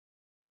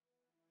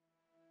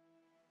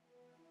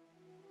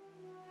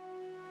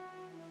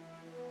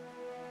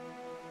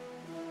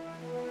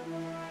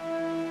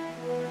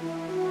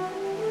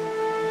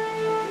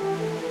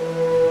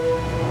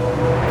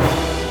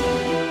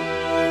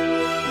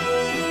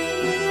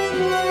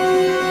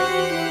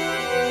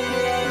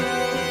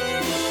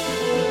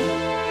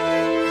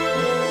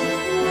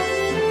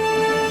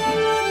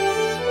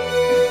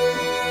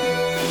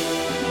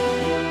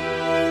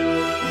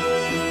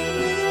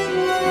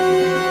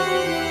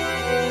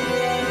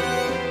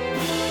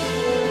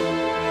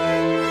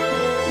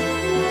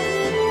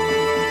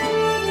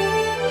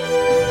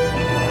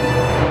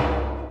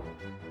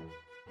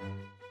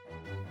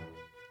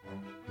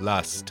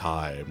last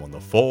time on the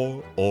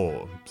Four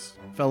Orbs.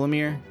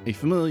 Felomir, a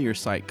familiar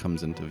sight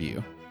comes into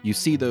view. You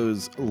see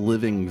those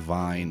living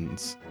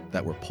vines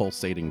that were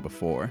pulsating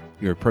before.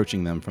 You're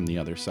approaching them from the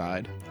other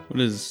side.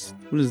 What is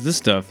this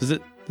stuff?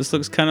 This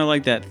looks kind of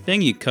like that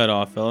thing you cut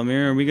off,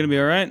 Felomir. Are we gonna be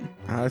all right?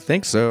 I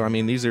think so. I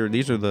mean, these are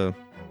the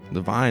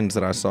vines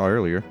that I saw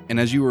earlier. And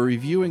as you were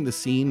reviewing the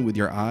scene with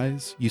your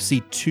eyes, you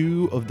see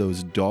two of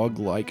those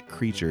dog-like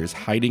creatures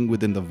hiding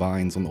within the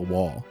vines on the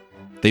wall.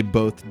 They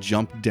both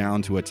jump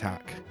down to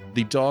attack.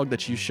 The dog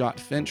that you shot,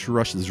 Finch,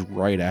 rushes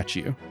right at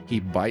you. He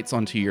bites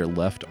onto your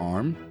left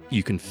arm.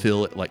 You can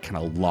feel it like kind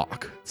of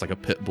lock. It's like a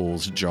pit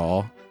bull's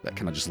jaw that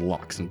kind of just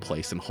locks in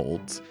place and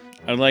holds.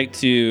 I'd like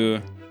to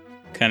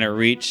kind of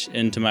reach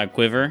into my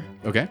quiver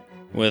Okay.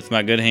 with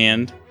my good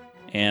hand,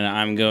 and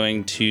I'm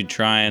going to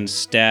try and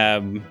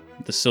stab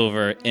the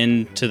silver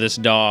into this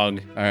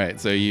dog. All right,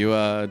 so you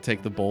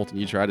take the bolt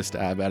and you try to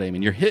stab at him,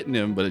 and you're hitting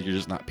him, but you're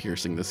just not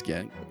piercing the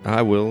skin.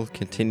 I will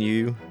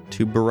continue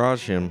to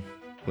barrage him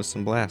with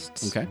some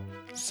blasts. Okay.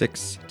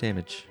 6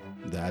 damage.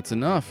 That's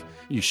enough.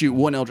 You shoot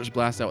one Eldritch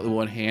Blast out with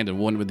one hand and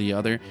one with the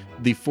other.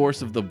 The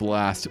force of the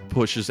blast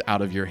pushes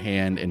out of your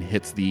hand and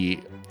hits the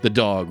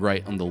dog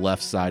right on the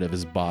left side of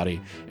his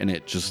body, and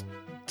it just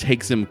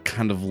takes him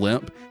kind of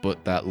limp,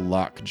 but that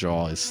lock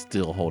jaw is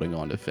still holding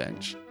on to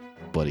Finch.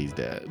 But he's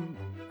dead.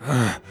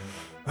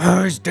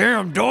 These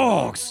damn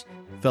dogs!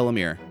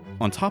 Felomir,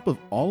 on top of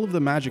all of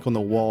the magic on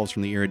the walls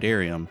from the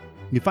Iridarium,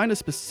 you find a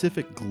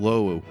specific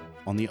glow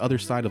on the other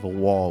side of a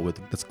wall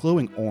that's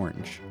glowing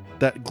orange.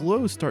 That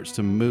glow starts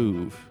to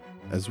move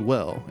as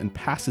well and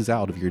passes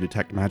out of your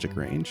detect magic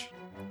range.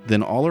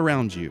 Then all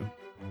around you,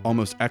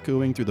 almost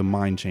echoing through the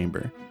mind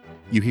chamber,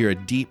 you hear a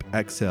deep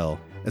exhale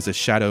as a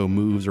shadow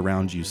moves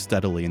around you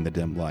steadily in the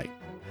dim light.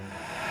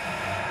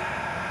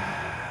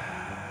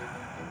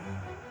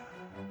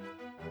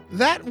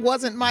 That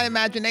wasn't my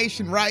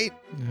imagination, right?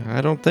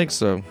 I don't think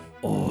so.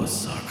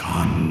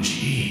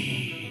 Osakanji,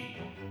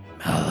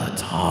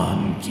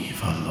 Melatan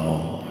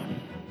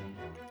Givalon.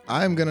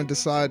 I'm gonna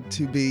decide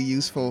to be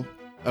useful.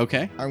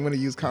 Okay. I'm gonna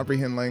use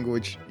comprehend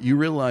language. You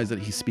realize that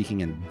he's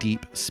speaking in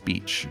deep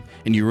speech,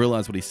 and you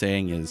realize what he's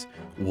saying is,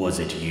 Was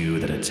it you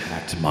that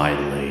attacked my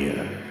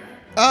lair?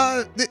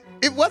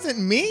 It wasn't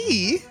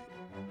me.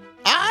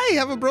 I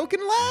have a broken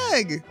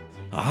leg.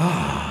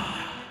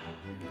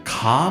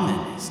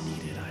 Common is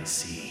needed, I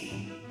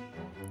see.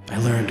 I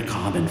learned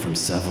common from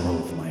several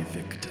of my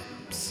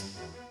victims.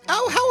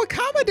 Oh, how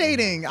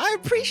accommodating. I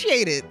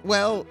appreciate it.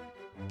 Well,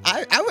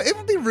 it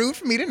would be rude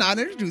for me to not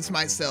introduce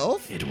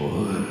myself. It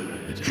would.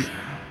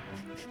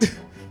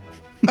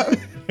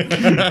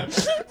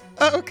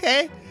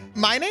 Okay.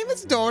 My name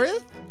is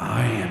Dorith.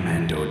 I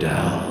am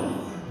Andodel.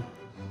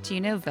 Do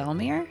you know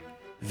Velmir?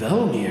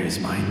 Velmir is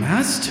my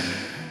master.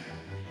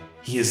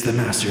 He is the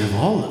master of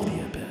all of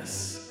the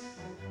Abyss.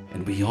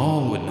 And we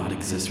all would not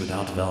exist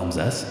without Velm's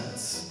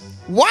essence.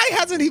 Why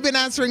hasn't he been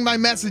answering my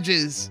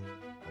messages?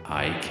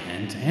 I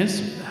can't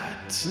answer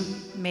that.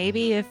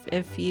 Maybe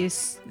if you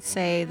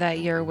say that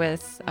you're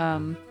with,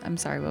 I'm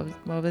sorry,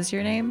 what was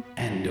your name?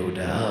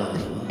 Andodel.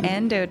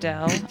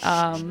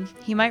 Andodel.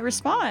 He might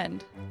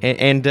respond.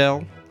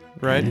 Andel,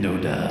 right?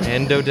 Andodel.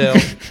 Andodel.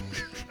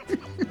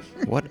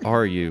 What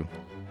are you?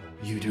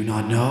 You do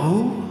not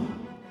know?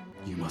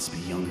 You must be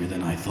younger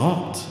than I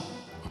thought.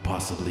 Or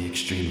possibly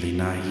extremely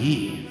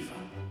naive.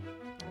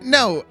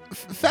 No,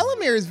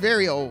 Felomir is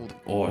very old.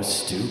 Or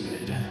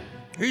stupid.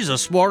 He's the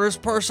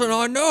smartest person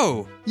I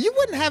know. You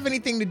wouldn't have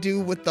anything to do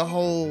with the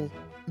whole,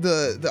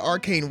 the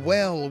arcane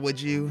well, would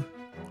you?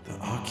 The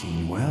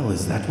Arcane Well,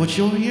 is that what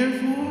you're here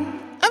for?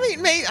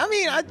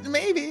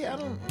 Maybe. I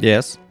don't.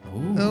 Yes.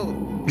 Ooh.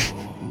 Oh.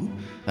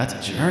 That's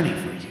a journey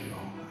for you.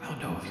 I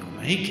don't know if you'll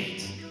make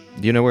it.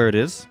 Do you know where it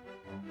is?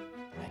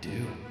 I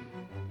do.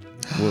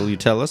 Will you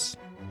tell us?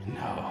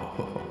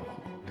 No.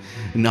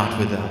 Not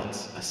without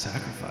a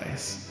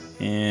sacrifice.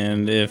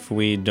 And if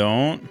we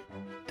don't,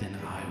 Then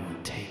I will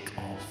take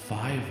all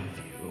 5 of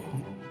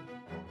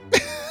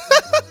you.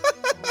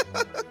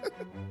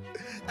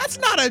 That's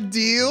not a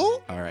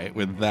deal. all right,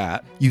 with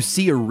that, you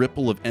see a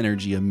ripple of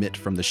energy emit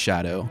from the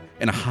shadow,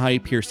 and a high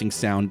piercing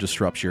sound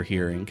disrupts your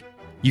hearing.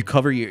 You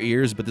cover your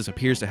ears, but this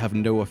appears to have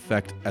no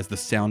effect as the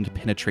sound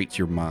penetrates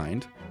your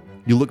mind.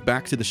 You look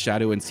back to the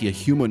shadow and see a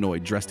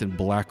humanoid dressed in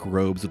black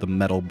robes with a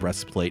metal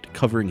breastplate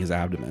covering his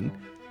abdomen.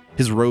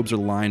 His robes are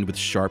lined with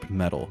sharp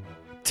metal.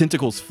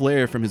 Tentacles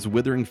flare from his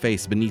withering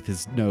face beneath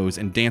his nose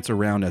and dance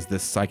around as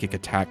this psychic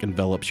attack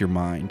envelops your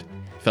mind.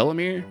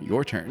 Felomir,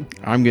 your turn.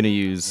 I'm going to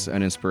use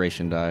an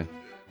inspiration die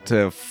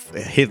to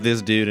hit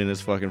this dude in his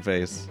fucking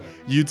face.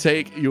 You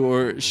take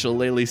your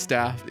shillelagh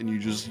staff and you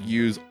just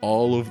use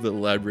all of the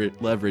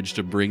leverage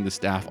to bring the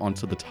staff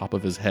onto the top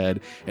of his head,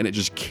 and it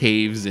just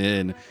caves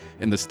in,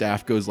 and the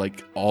staff goes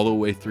like all the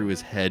way through his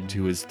head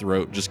to his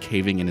throat, just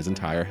caving in his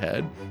entire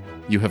head.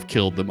 You have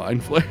killed the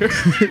Mind Flayer.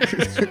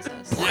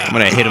 I'm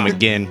going to hit him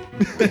again.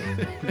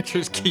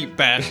 Just keep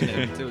bashing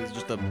it until it's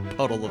just a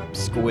puddle of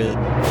squid.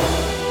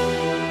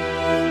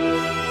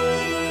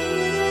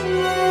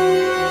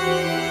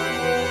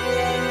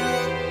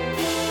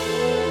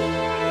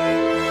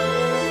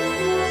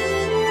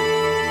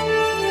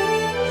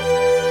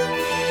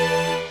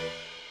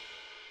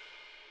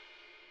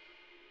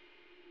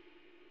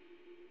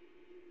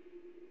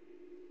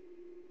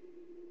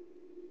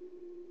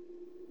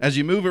 As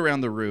you move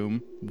around the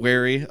room,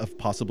 wary of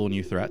possible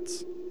new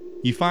threats,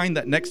 you find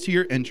that next to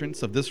your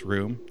entrance of this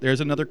room, there's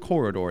another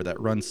corridor that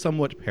runs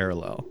somewhat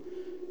parallel.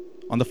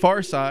 On the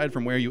far side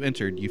from where you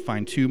entered, you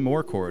find 2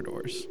 more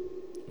corridors.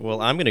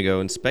 Well, I'm gonna go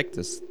inspect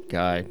this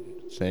guy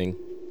thing.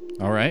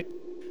 All right.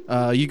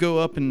 You go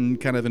up and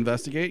kind of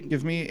investigate.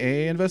 Give me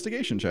a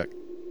investigation check.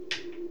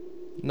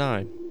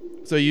 9.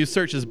 So you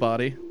search his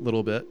body a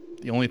little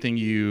bit. The only thing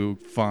you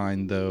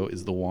find, though,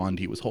 is the wand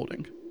he was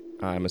holding.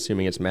 I'm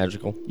assuming it's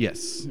magical.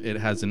 Yes, it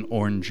has an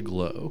orange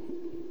glow.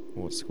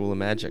 What school of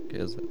magic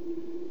is it?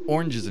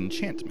 Orange is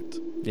enchantment.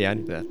 Yeah, I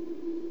knew that.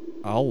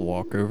 I'll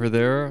walk over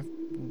there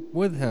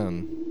with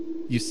him.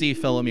 You see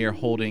Felomir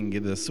holding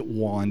this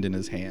wand in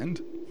his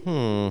hand.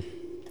 I'm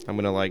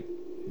gonna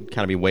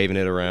kind of be waving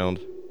it around.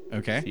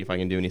 Okay. See if I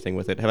can do anything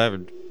with it. Have I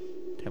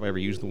ever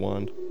used the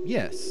wand?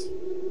 Yes.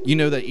 You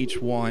know that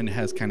each wand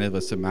has kind of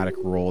a somatic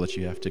role that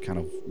you have to kind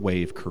of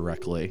wave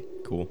correctly.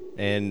 Cool.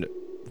 And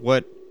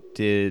what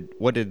did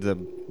the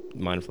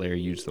Mind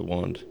Flayer use the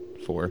wand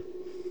for?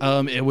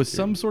 It was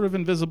some sort of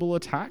invisible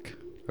attack.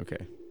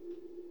 Okay.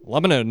 Well,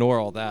 I'm going to ignore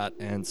all that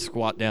and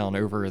squat down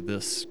over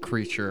this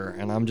creature,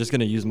 and I'm just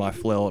going to use my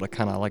flail to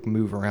kind of like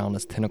move around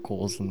his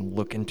tentacles and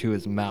look into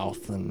his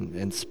mouth and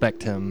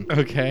inspect him.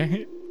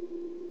 Okay.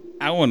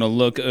 I want to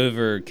look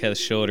over Keth's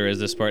shoulder as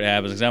this part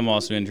happens because I'm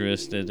also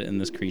interested in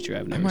this creature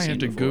I've I never might seen have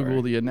to before.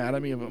 Google the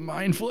anatomy of a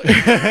mind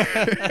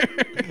flayer.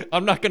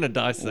 I'm not going to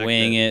dissect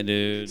Wing it,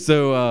 dude.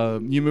 So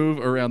you move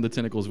around the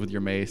tentacles with your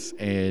mace,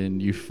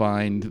 and you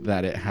find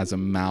that it has a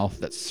mouth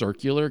that's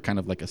circular, kind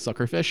of like a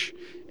suckerfish,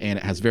 and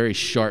it has very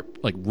sharp,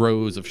 like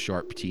rows of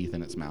sharp teeth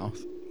in its mouth.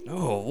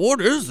 Oh,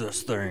 what is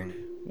this thing?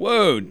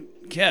 Whoa,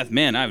 Keth,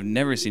 man, I've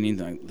never seen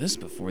anything like this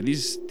before.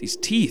 These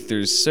teeth,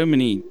 there's so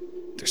many.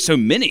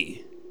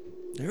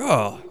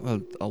 Yeah.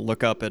 I'll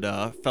look up at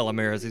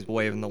Felomir as he's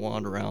waving the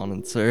wand around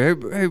and say,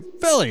 Hey,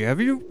 Felly, have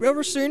you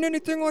ever seen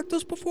anything like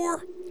this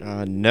before?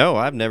 No,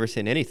 I've never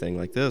seen anything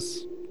like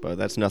this. But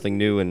that's nothing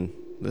new in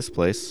this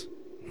place.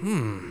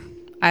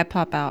 I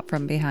pop out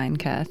from behind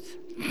Keth.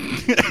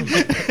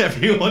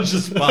 Everyone's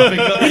just popping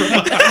up from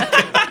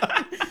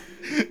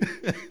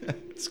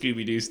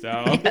Scooby-Doo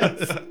style.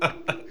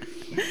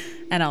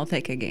 And I'll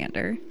take a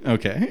gander.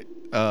 Okay.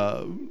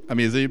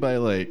 Is anybody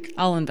like...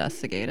 I'll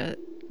investigate it.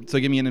 So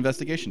give me an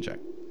investigation check.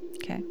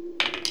 Okay.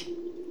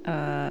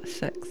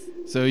 6.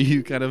 So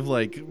you kind of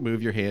like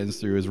move your hands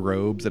through his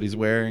robes that he's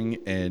wearing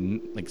and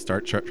like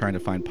start trying to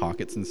find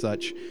pockets and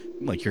such.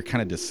 Like you're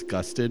kind of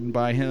disgusted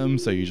by him,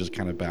 so you just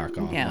kind of back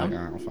off. Yeah. Like,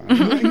 I'll find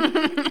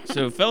anything.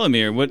 So,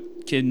 Felomir, what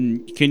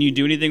can you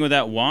do anything with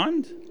that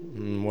wand?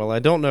 Well, I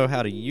don't know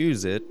how to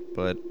use it,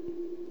 but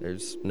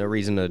there's no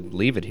reason to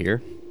leave it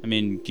here. I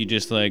mean, do you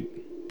just like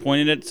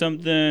point it at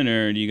something,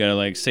 or do you gotta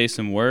like say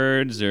some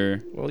words,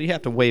 or? Well, you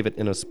have to wave it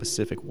in a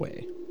specific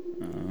way.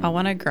 I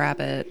want to grab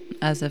it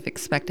as if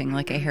expecting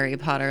like a Harry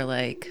Potter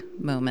like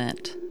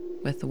moment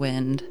with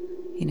wind,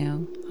 you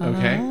know?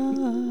 Okay.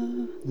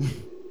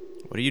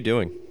 What are you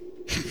doing?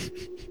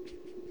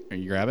 Are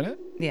you grabbing it?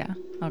 Yeah,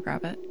 I'll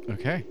grab it.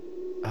 Okay.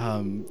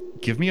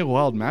 Give me a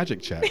wild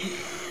magic check.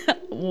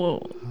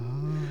 Whoa.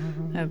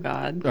 Oh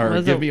God. Or What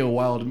is give it- me a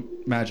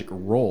wild magic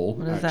roll,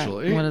 what does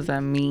actually. That, what does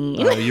that mean?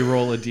 You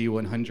roll a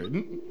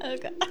D100.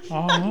 Okay.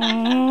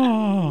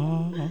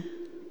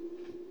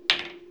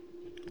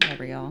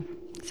 Whatever, y'all.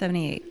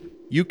 78.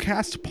 You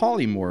cast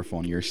polymorph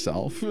on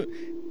yourself.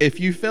 If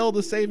you fail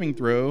the saving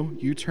throw,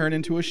 you turn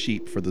into a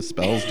sheep for the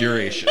spell's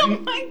duration. Oh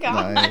my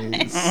God.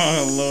 Nice.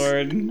 Oh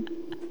Lord.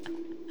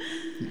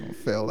 You don't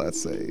fail that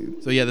save.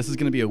 So yeah, this is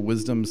going to be a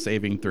wisdom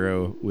saving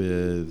throw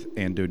with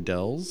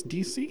Andodel's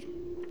DC.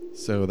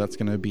 So that's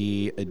going to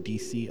be a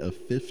DC of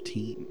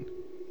 15.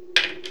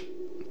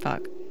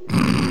 Fuck.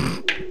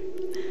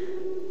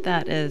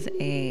 That is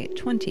a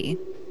 20.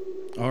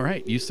 All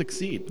right, you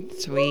succeed.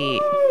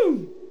 Sweet.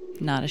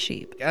 Not a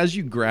sheep. As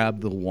you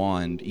grab the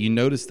wand, you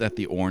notice that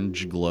the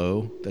orange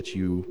glow that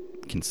you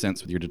can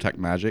sense with your detect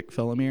magic,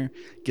 Felomir,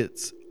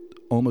 gets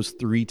almost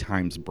 3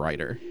 times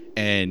brighter.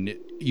 And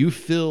you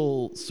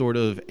feel sort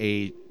of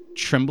a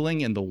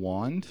trembling in the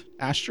wand,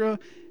 Astra,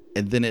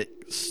 and then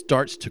it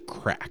starts to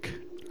crack.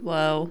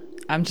 Whoa.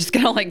 I'm just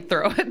gonna like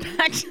throw it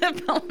back to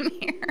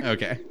Felomir.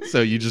 Okay,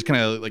 so you just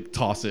kind of like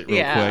toss it real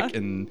Yeah. quick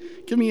and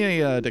give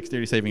me a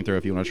dexterity saving throw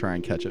if you want to try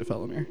and catch it,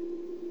 Felomir.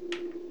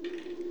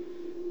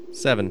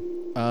 7.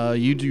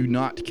 You do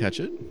not catch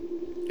it.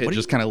 It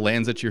just kind of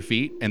lands at your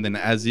feet, and then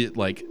as it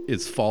like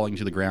is falling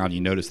to the ground,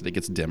 you notice that it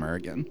gets dimmer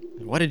again.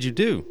 What did you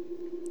do?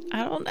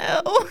 I don't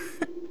know.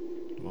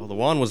 Well, the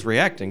wand was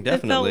reacting, It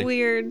definitely. felt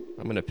weird.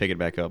 I'm going to pick it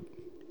back up.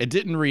 It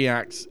didn't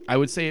react. I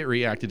would say it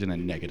reacted in a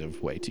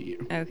negative way to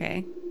you.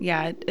 Okay.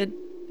 Yeah,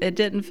 it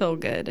didn't feel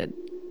good. It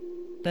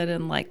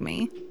didn't like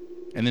me.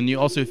 And then you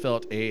also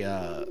felt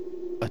a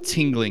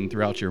tingling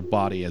throughout your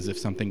body as if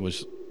something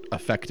was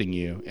affecting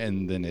you,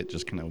 and then it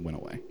just kind of went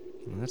away.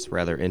 Well, that's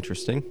rather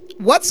interesting.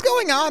 What's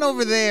going on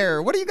over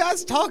there? What are you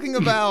guys talking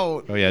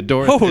about? Oh yeah,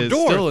 Dorth Oh, is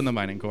Dorth. still in the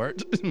mining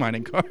cart.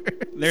 Mining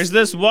cart. There's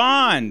this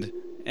wand,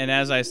 And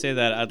as I say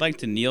that, I'd like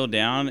to kneel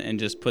down and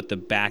just put the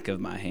back of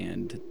my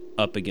hand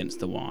up against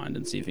the wand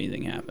and see if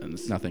anything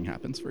happens. Nothing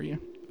happens for you.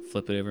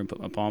 Flip it over and put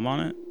my palm on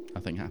it.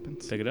 Nothing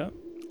happens. Pick it up.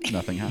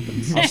 Nothing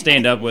happens. I'll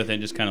stand up with it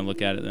and just kind of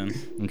look at it then.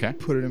 Okay.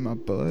 Put it in my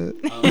butt.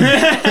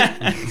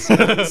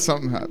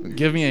 Something happened.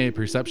 Give me a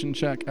perception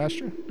check,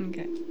 Astra.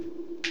 Okay.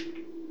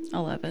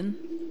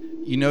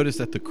 11. You notice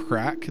that the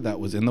crack that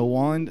was in the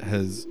wand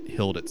has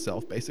healed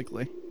itself,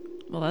 basically.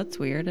 Well, that's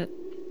weird.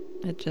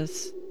 It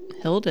just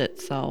healed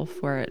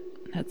itself where it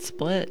had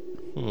split.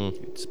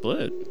 It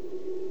split.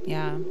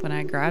 Yeah, when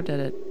I grabbed it,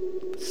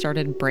 it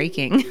started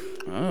breaking.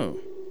 Oh.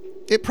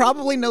 It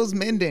probably knows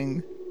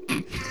mending.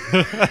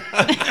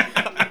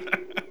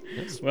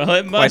 Well,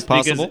 it must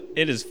Quite because possible.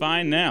 it is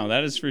fine now.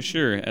 That is for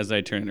sure. As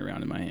I turn it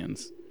around in my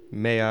hands.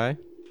 May I?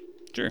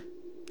 Sure.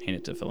 Hand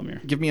it to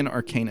Philomir. Give me an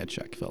Arcana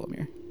check,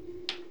 Felomir.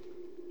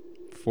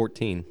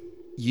 14.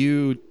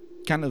 You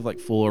kind of like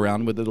fool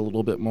around with it a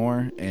little bit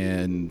more,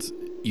 and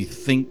you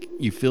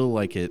feel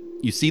like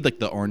you see like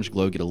the orange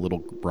glow get a little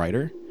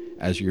brighter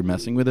as you're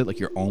messing with it. Like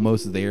you're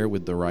almost there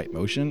with the right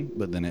motion,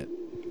 but then it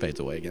fades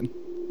away again.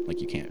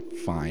 Like you can't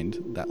find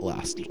that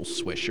last little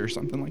swish or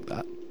something like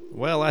that.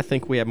 Well, I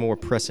think we have more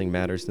pressing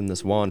matters than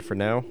this wand for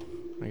now.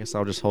 I guess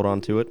I'll just hold on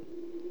to it.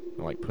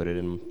 I'll like put it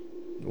in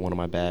one of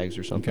my bags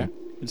or something. Okay.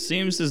 It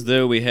seems as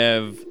though we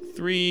have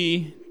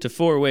 3 to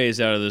 4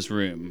 ways out of this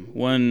room.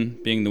 One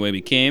being the way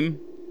we came.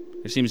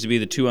 There seems to be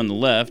the 2 on the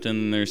left,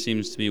 and there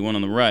seems to be 1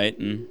 on the right.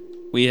 And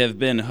we have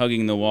been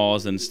hugging the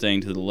walls and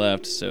staying to the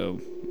left, so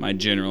my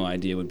general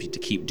idea would be to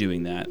keep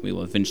doing that. We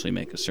will eventually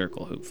make a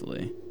circle,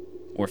 hopefully,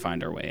 or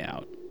find our way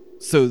out.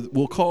 So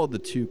we'll call the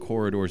 2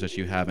 corridors that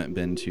you haven't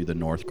been to the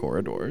north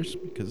corridors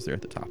because they're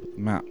at the top of the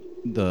map.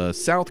 The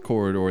south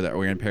corridor that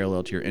we're in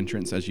parallel to your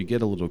entrance, as you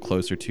get a little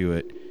closer to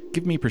it,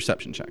 give me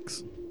perception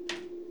checks.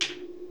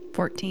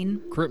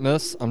 14. Crit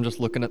miss. I'm just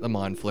looking at the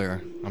mind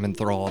flare. I'm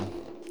enthralled.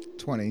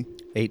 20.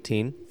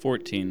 18.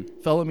 14.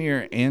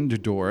 Felomir and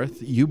Dorth,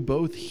 you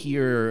both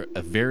hear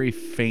a very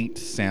faint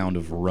sound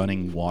of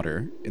running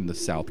water in the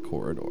south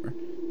corridor.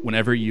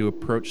 Whenever you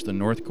approach the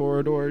north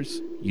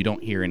corridors, you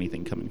don't hear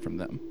anything coming from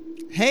them.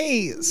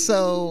 Hey,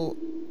 so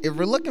if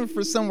we're looking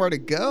for somewhere to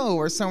go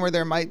or somewhere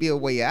there might be a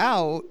way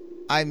out,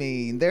 I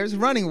mean, there's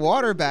running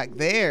water back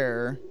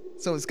there.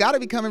 So it's got to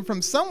be coming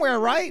from somewhere,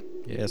 right?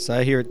 Yes,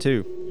 I hear it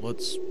too.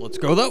 Let's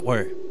go that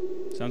way.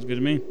 Sounds good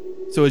to me.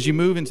 So as you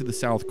move into the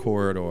south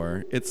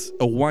corridor, it's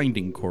a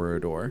winding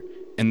corridor,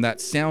 and that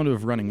sound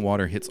of running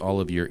water hits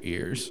all of your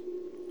ears.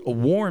 A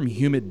warm,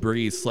 humid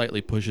breeze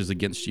slightly pushes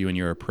against you in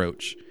your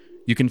approach.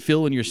 You can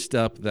feel in your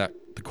step that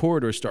the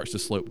corridor starts to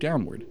slope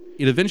downward.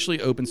 It eventually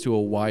opens to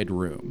a wide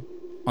room.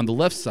 On the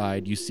left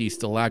side, you see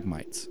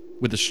stalagmites,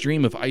 with a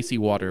stream of icy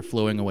water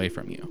flowing away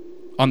from you.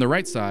 On the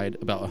right side,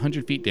 about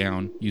 100 feet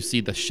down, you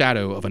see the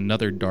shadow of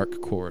another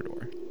dark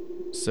corridor.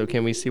 So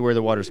can we see where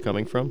the water's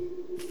coming from?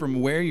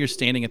 From where you're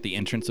standing at the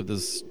entrance of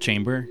this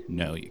chamber,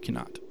 no, you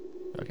cannot.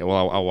 Okay,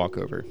 well, I'll walk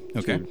over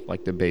Okay. to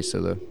like the base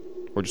of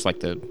or just like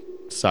the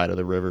side of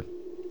the river.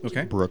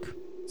 Okay. Brook.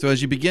 So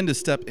as you begin to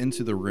step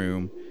into the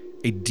room,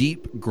 a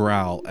deep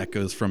growl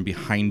echoes from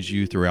behind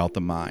you throughout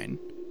the mine.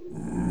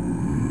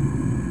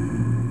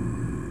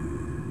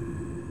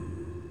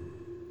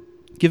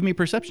 Give me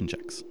perception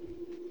checks.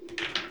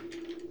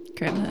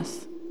 Crit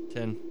miss.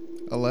 10.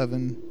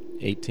 11.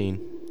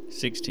 18.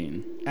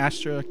 16.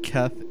 Astra,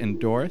 Keth, and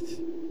Dorth,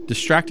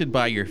 distracted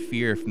by your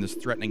fear from this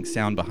threatening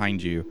sound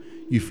behind you,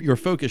 your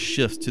focus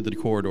shifts to the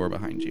corridor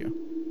behind you.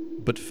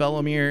 But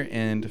Felomir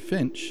and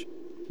Finch,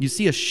 you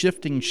see a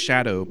shifting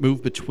shadow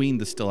move between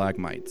the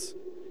stalagmites.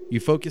 You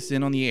focus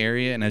in on the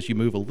area, and as you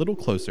move a little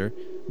closer,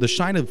 the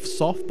shine of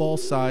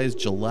softball-sized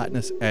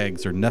gelatinous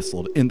eggs are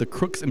nestled in the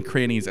crooks and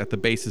crannies at the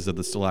bases of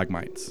the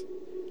stalagmites.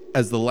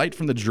 As the light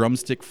from the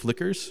drumstick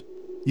flickers,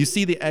 you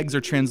see the eggs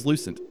are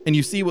translucent, and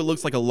you see what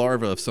looks like a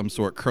larva of some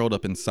sort curled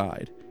up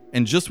inside.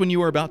 And just when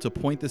you are about to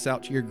point this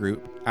out to your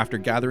group, after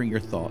gathering your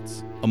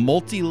thoughts, a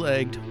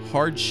multi-legged,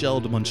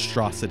 hard-shelled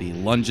monstrosity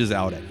lunges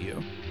out at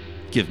you.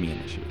 Give me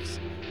initiatives.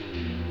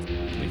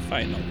 We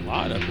fighting a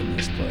lot up in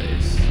this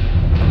place.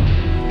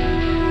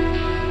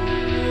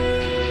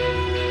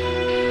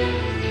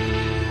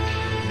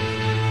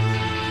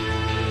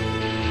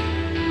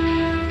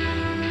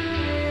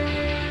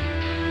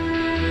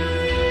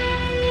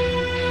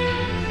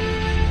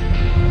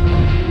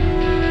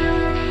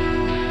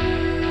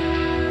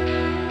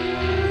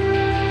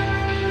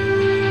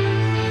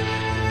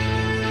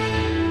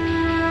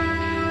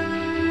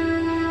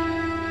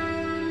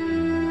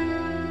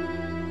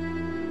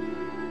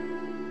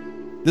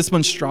 This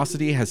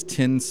monstrosity has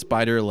 10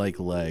 spider-like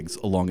legs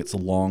along its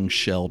long,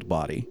 shelled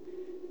body.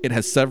 It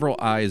has several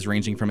eyes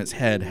ranging from its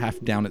head half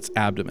down its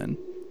abdomen.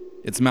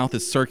 Its mouth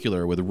is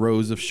circular with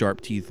rows of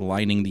sharp teeth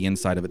lining the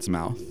inside of its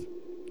mouth.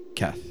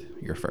 Keth,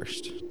 you're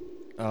first.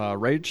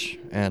 Rage,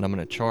 and I'm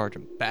going to charge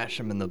and bash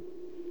him in the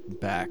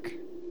back.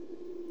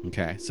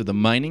 Okay, so the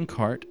mining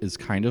cart is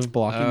kind of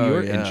blocking Oh,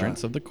 your yeah.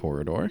 entrance of the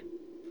corridor.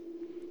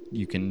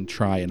 You can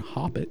try and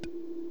hop it,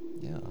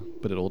 Yeah.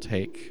 but it'll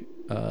take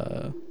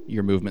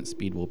your movement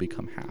speed will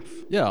become half.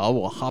 Yeah, I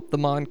will hop the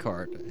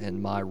minecart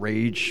and my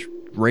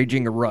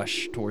raging a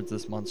rush towards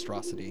this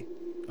monstrosity.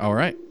 All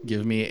right.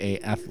 Give me a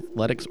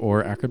athletics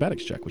or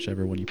acrobatics check,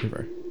 whichever one you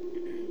prefer.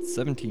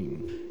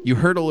 17. You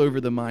hurtle over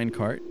the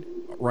minecart,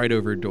 right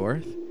over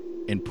Dorth,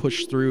 and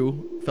push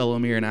through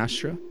Felomir and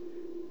Astra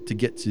to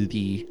get to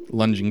the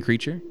lunging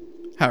creature.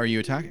 How are you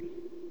attacking?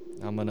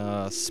 I'm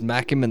gonna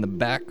smack him in the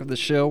back of the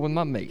shell with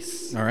my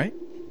mace. All right.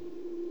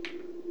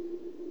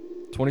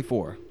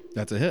 24.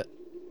 That's a hit.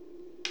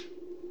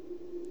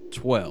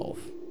 12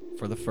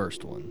 for the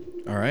first one.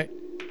 All right.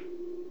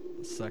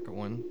 The second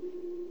one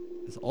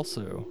is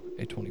also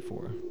a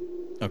 24.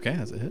 Okay,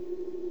 that's a hit.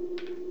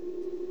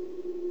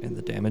 And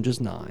the damage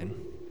is 9.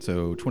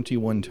 So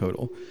 21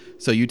 total.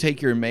 So you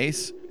take your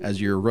mace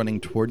as you're running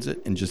towards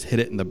it and just hit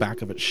it in the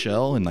back of its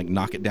shell and like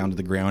knock it down to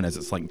the ground as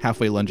it's like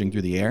halfway lunging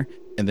through the air.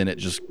 And then it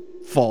just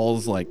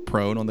falls like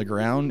prone on the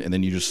ground. And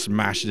then you just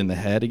smash it in the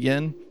head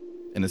again.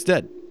 And it's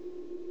dead.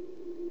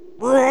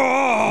 All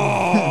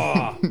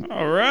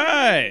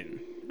right.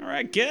 All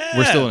right, good.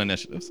 We're still in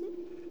initiatives.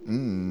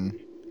 Mm.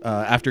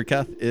 After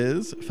Keth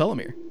is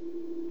Felomir.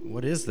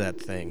 What is that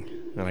thing?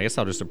 And I guess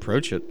I'll just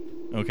approach it,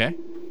 Okay.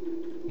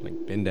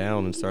 like bend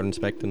down and start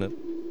inspecting it.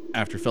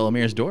 After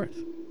Felomir is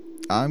Dorth.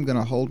 I'm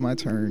gonna hold my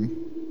turn,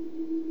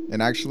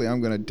 and actually,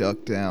 I'm gonna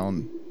duck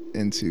down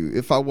into.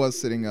 If I was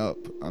sitting up,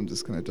 I'm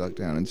just gonna duck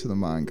down into the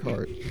mine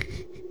cart.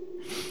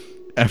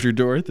 After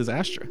Dorth is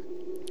Astra.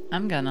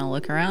 I'm gonna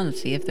look around and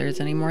see if there's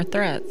any more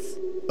threats.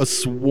 A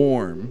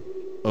swarm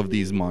of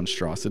these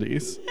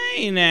monstrosities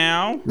Hey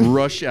now.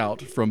 rush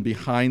out from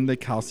behind the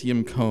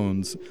calcium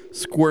cones,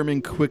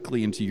 squirming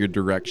quickly into your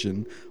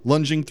direction,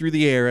 lunging through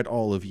the air at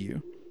all of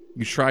you.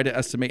 You try to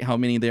estimate how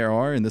many there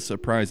are in this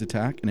surprise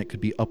attack, and it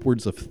could be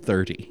upwards of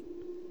 30.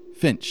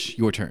 Finch,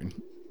 your turn.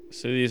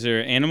 So these are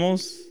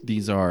animals?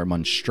 These are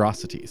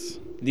monstrosities.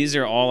 These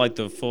are all like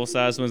the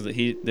full-sized ones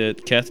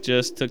that Keth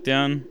just took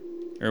down?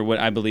 Or what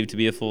I believe to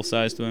be a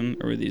full-sized one?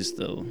 Or were these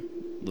the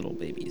little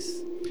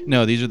babies?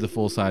 No, these are the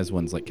full-size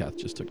ones like Keth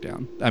just took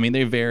down. I mean,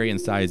 they vary in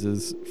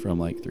sizes from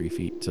like 3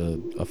 feet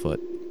to a foot.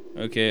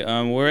 Okay,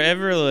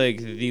 wherever like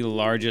the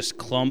largest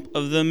clump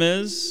of them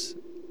is,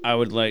 I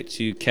would like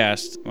to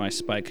cast my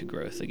spike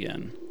growth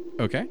again.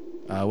 Okay.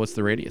 What's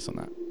the radius on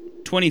that?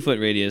 20-foot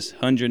radius,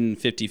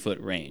 150-foot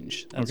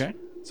range. Okay.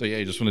 So yeah,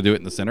 you just want to do it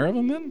in the center of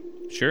them then?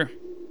 Sure.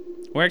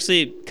 We're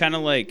actually kind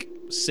of like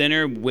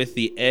center with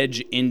the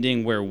edge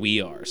ending where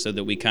we are, so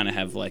that we kind of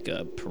have like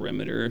a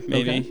perimeter,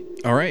 maybe. Okay.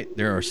 All right.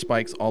 There are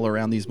spikes all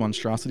around these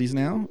monstrosities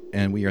now,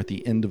 and we are at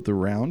the end of the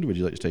round. Would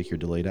you like to take your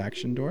delayed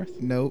action, Dorth?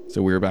 Nope.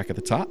 So we're back at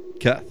the top.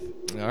 Keth.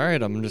 All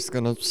right, I'm just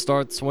gonna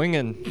start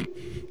swinging.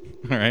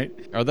 All right.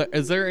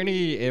 Is there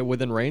any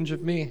within range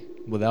of me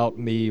without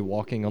me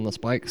walking on the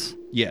spikes?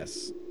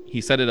 Yes.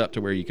 He set it up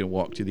to where you can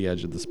walk to the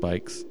edge of the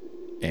spikes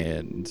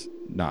and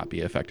not be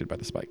affected by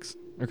the spikes.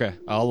 Okay,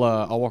 I'll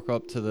walk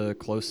up to the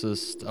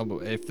closest.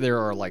 If there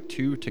are like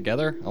two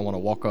together, I want to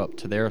walk up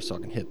to there so I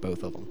can hit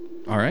both of them.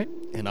 All right.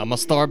 And I'm gonna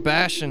start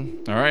bashing.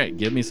 All right.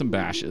 Give me some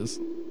bashes.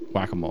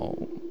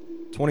 Whack-a-mole.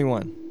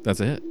 21. That's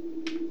a hit.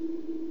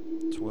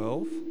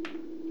 12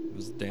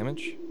 was the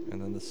damage,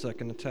 and then the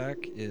second attack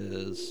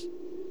is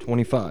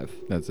 25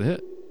 That's a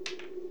hit.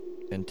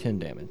 and 10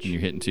 damage. And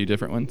you're hitting two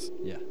different ones?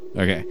 Yeah.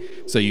 Okay,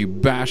 so you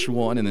bash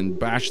one and then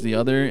bash the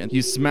other, and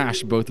you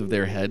smash both of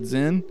their heads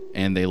in,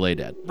 and they lay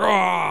dead.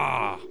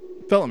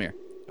 Felomir.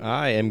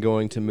 I am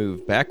going to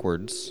move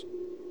backwards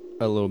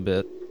a little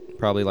bit,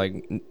 probably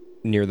like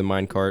near the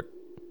minecart,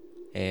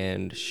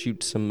 and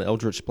shoot some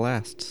Eldritch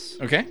Blasts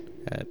Okay.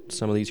 at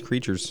some of these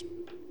creatures.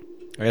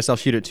 I guess I'll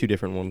shoot at two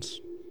different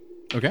ones.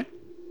 Okay.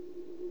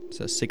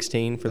 So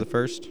 16 for the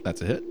first,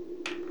 That's a hit.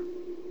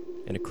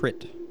 and a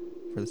crit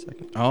for the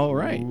second. All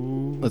right.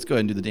 Let's go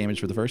ahead and do the damage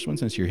for the first one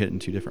since you're hitting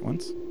two different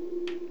ones.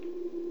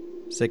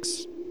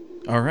 6.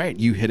 All right.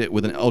 You hit it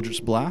with an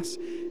Eldritch Blast,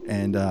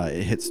 and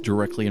it hits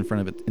directly in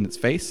front of it in its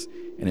face,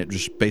 and it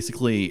just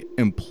basically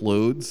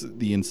implodes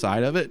the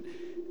inside of it,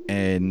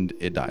 and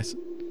it dies.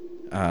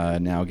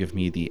 Now give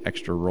me the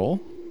extra roll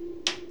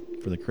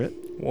for the crit.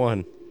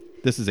 1.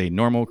 This is a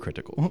normal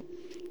critical.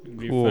 It'd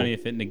be Cool. funny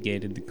if it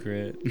negated the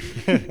crit.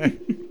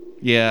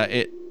 Yeah,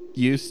 it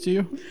used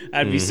to.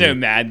 I'd be so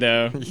mad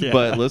though.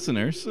 But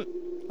listeners,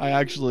 I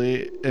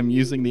actually am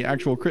using the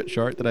actual crit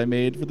chart that I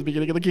made for the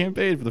beginning of the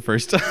campaign for the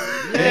first time.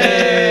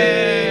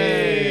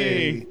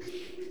 Yay!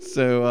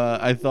 So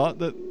I thought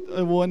that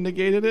one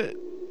negated it,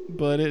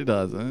 but it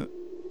doesn't.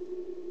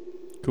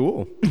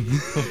 Cool.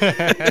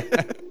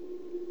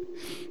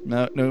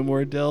 No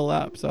more Dell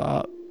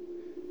laptop.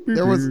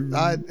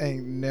 I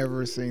ain't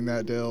never seen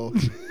that Dell.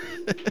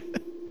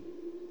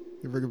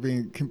 If we're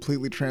being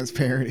completely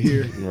transparent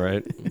here.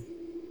 Right.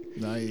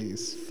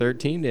 Nice.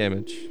 13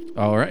 damage.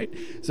 All right.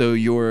 So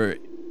your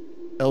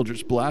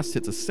Eldritch Blast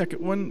hits a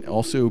second one,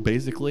 also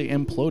basically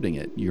imploding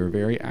it. You're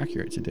very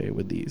accurate today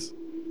with these.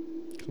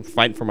 I'm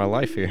fighting for my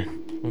life here.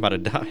 I'm about to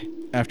die.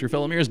 After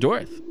Felomir's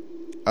Dorth.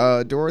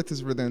 Dorth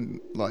is within,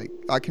 like,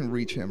 I can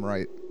reach him,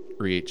 right?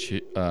 Reach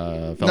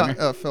No, Felomir?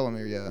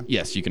 Felomir, yeah.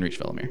 Yes, you can reach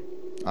Felomir.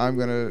 I'm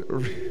gonna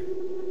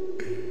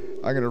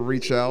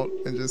reach out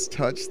and just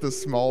touch the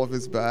small of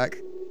his back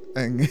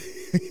and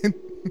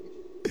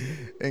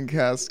and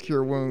cast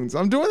Cure Wounds.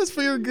 I'm doing this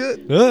for your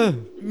good.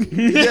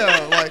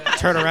 Yeah, like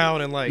Turn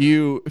around and like.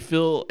 You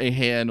feel a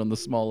hand on the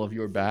small of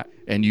your back,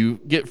 and you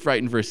get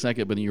frightened for a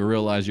second, but then you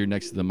realize you're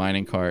next to the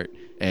mining cart,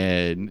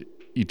 and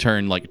you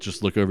turn, like,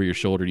 just look over your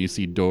shoulder, and you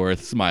see Dorth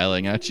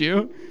smiling at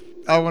you.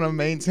 I want to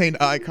maintain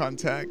eye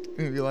contact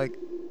and be like,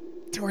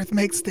 Dorth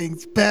makes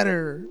things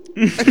better.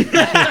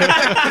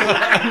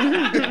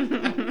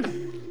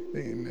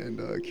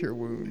 and Cure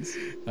Wounds.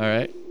 All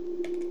right.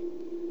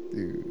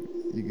 Dude,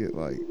 you get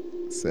like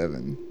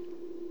 7.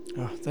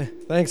 Oh,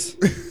 thanks.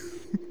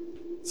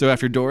 So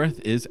after Dorth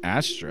is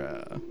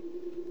Astra.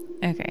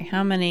 Okay,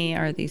 how many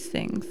are these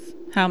things?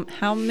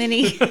 How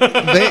many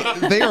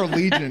They are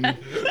legion.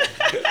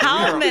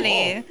 how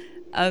many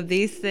of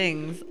these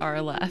things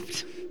are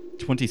left?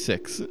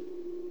 26.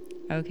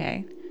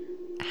 Okay.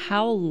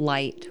 How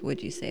light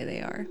would you say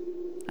they are?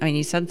 I mean,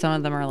 you said some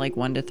of them are like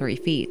 1 to 3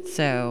 feet,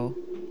 so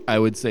I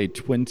would say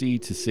 20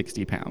 to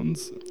 60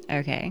 pounds.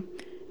 okay.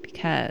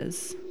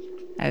 Because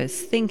I was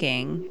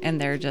thinking,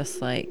 and they're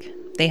just like,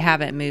 they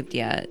haven't moved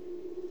yet.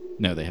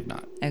 No, they have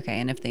not. Okay,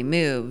 and if they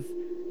move,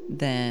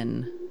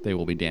 then They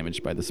will be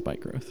damaged by the spike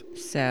growth.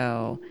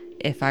 so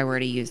if I were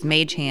to use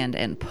Mage Hand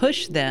and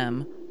push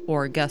them,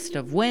 or Gust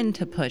of Wind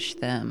to push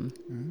them,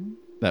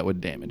 That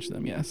would damage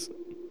them, yes.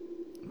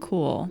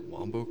 cool.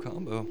 Wombo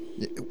combo.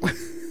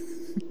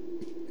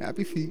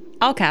 Happy feet.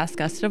 I'll cast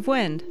Gust of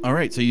Wind. All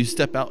right, so you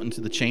step out into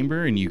the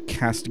chamber and you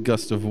cast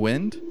Gust of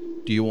Wind.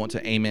 Do you want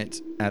to aim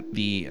it at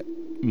the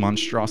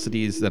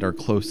monstrosities that are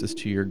closest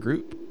to your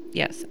group?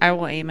 Yes, I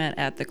will aim it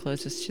at the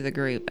closest to the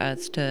group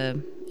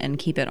and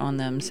keep it on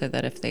them so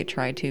that if they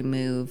try to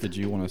move. Did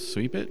you want to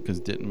sweep it? Because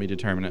didn't we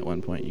determine at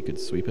one point you could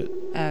sweep it?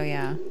 Oh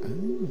yeah.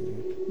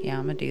 Yeah,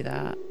 I'm gonna do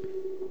that.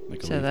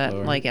 Like a So leaf that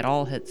blower? like it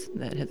all hits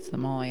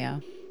them all, yeah.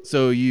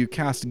 So you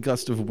cast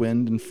Gust of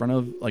Wind in front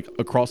of, like,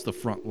 across the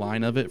front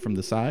line of it from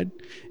the side,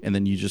 and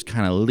then you just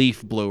kind of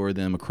leaf blower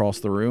them across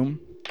the room.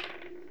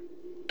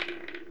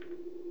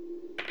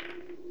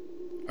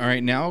 All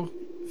right, now,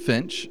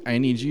 Finch, I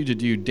need you to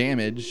do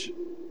damage,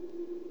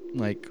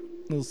 like,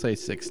 let's say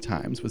 6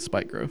 times with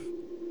spike growth.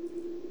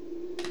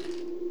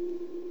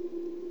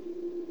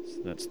 So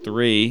that's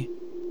 3.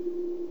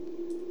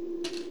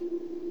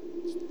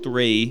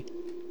 3.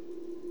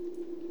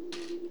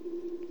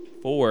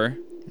 4.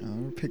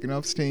 We're picking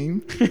up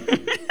steam.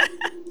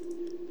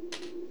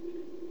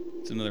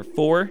 It's another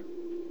 4.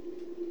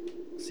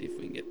 Let's see if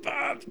we can get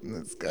 5.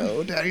 Let's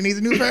go. Daddy needs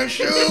a new pair of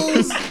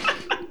shoes.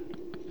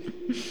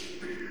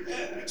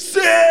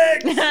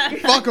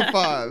 6! Fuck a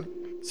 5.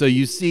 So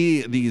you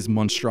see these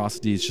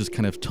monstrosities just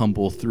kind of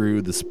tumble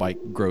through the spike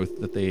growth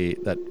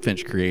that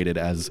Finch created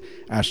as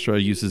Astra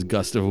uses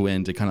Gust of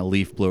Wind to kind of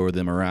leaf blower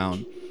them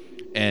around.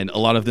 And a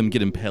lot of them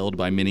get impaled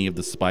by many of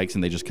the spikes,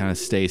 and they just kind of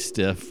stay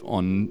stiff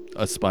on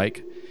a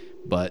spike.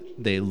 But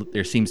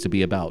there seems to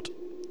be about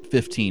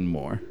 15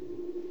 more.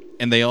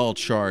 And they all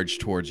charge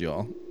towards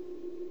y'all,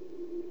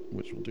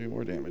 which will do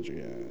more damage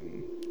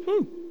again.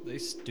 They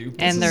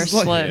stupid. And they're is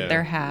like- slow. Yeah.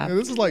 They're Yeah, halved.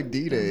 this is like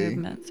Their D-Day.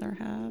 movements are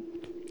halved.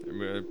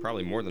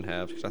 Probably more than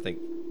half, because I think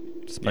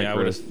spike Yeah, I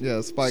would've- growth,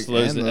 Yeah, Spike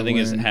Slows and it, the I think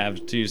it's wind.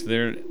 halved too, so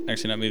they're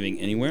actually not moving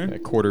anywhere. a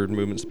quartered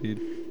movement speed.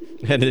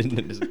 And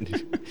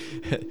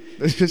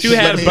It's just 2 shit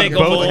halves that make a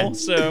both- whole,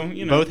 so,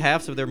 you know. both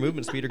halves of their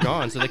movement speed are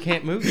gone, so they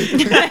can't move.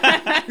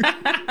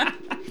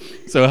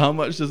 So how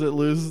much does it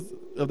lose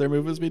of their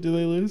movement speed? Do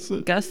they lose?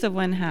 Gust of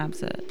Wind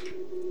halves it.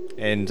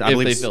 And I If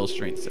believe they fail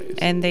strength saves.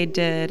 And they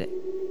did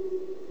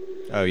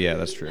Oh yeah,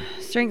 that's true.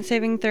 strength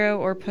saving throw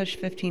or push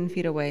 15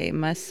 feet away.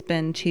 Must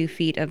spend 2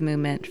 feet of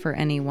movement for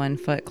any 1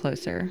 foot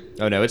closer.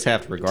 Oh no, it's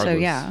half regardless. So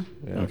yeah,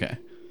 Okay.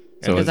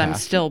 So because it's I'm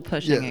half. still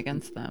pushing Yeah.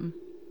 against them.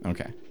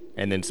 Okay.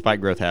 And then spike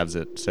growth halves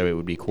it, so it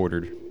would be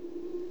quartered.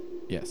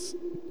 Yes.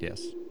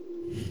 Yes.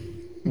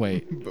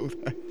 Wait. Both.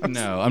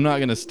 No, I'm not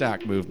going to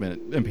stack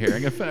movement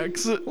impairing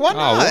effects. Why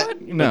not?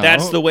 what? No.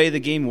 That's the way the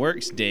game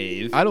works,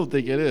 Dave. I don't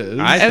think it is.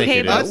 I think Okay,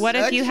 it but is. what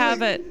if you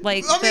have Actually, it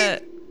like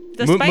I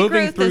the Mo- spike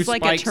moving growth through is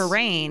like a spikes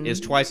terrain. is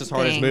twice as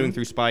hard as thing. moving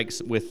through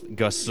spikes with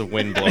gusts of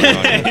wind blowing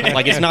on it.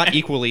 Like it's not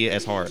equally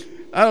as hard.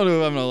 I don't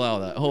know if I'm going to allow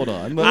that. Hold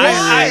on.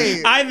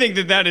 I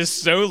think that is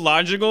so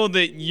logical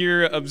that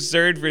you're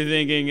absurd for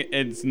thinking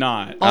it's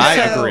not. I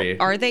Also, agree.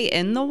 Are they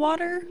in the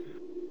water?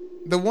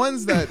 The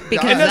ones that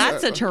Because die-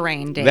 that's a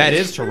terrain, Dave. That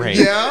is terrain.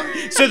 Yeah.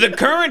 So the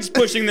current's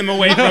pushing them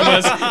away from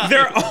us.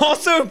 They're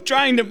also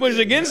trying to push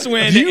against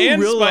wind Do you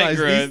and spike realize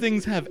growth. these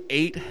things have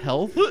 8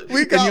 health?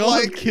 We and got, y'all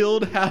have like-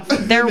 killed half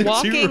of They're them in 2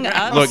 walking rounds.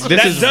 up. Look, this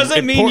that is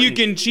doesn't mean you important.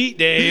 can cheat,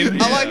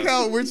 Dave. I like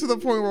how we're to the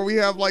point where we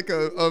have like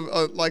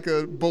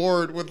a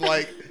board with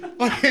like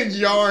fucking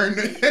yarn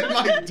and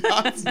like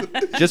dots.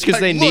 Just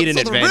 'cause they need an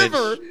so advantage. The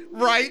river,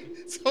 right?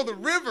 So the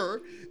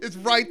river is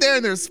right there,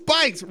 and there's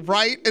spikes,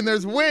 right? And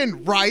there's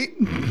wind, right?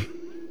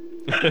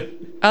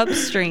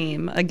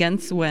 Upstream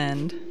against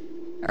wind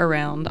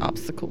around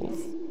obstacles.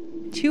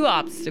 2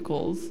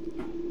 obstacles.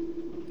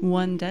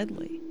 1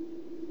 deadly.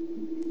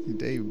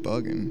 Dave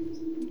bugging.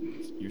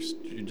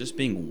 You're just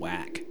being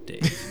whack,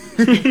 Dave.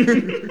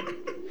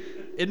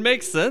 It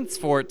makes sense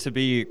for it to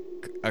be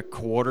a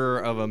quarter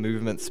of a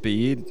movement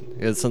speed,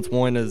 since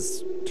one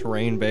is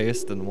terrain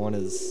based and one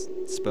is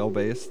spell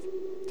based.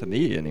 To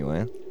me,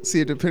 anyway.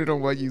 See, it depended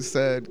on what you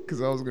said,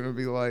 because I was gonna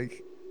be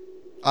like,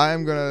 I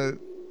am gonna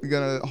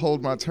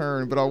hold my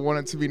turn, but I want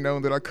it to be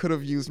known that I could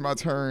have used my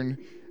turn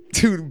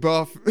to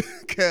buff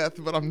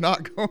Keth, but I'm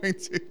not going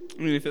to.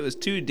 I mean, if it was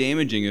 2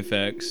 damaging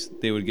effects,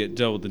 they would get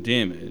double the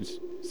damage.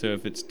 So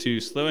if it's 2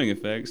 slowing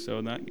effects, so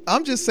not.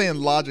 I'm just saying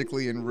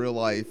logically in real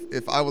life,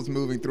 if I was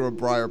moving through a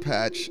briar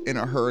patch in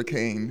a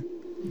hurricane,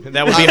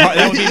 That would be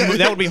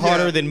that would be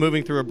harder than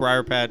moving through a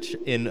briar patch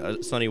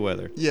in sunny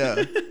weather.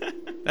 yeah.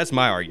 That's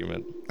my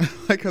argument.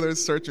 Like how they're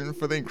searching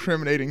for the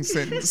incriminating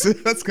sentence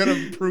that's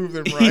gonna prove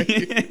them right.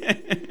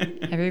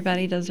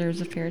 Everybody deserves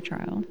a fair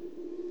trial.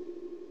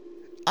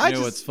 You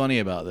know what's funny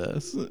about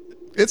this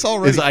it's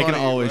already is I can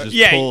funny, always but- just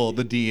Yeah. pull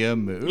the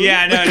DM move.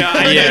 Yeah, no.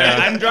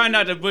 I'm trying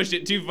not to push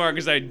it too far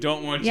because I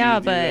don't want Yeah, you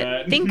to do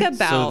that. but think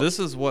about. So this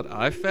is what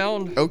I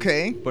found,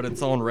 Okay. but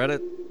it's on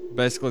Reddit.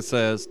 Basically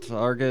says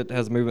target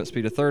has a movement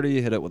speed of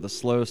 30, hit it with a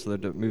slow, so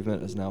their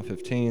movement is now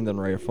 15, then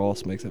Ray of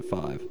Frost makes it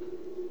 5.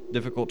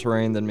 Difficult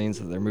terrain then means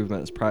that their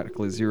movement is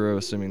practically 0,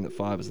 assuming that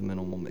 5 is the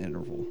minimum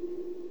interval.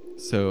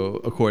 So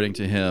according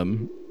to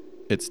him,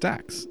 it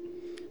stacks.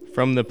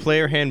 From the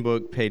player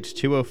handbook, page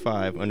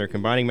 205, under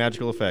combining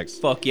magical effects.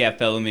 Fuck yeah,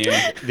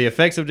 Felomir. The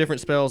effects of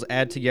different spells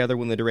add together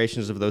when the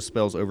durations of those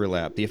spells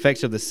overlap. The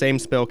effects of the same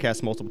spell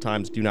cast multiple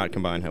times do not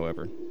combine,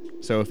 however.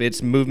 So if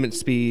it's movement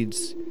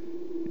speeds,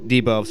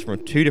 debuffs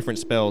from 2 different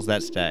spells,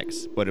 that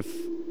stacks. But if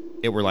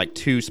it were like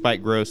 2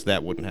 spike growths,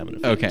 that wouldn't have an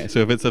effect. Okay, so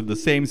if it's of the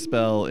same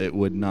spell, it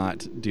would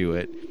not do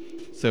it.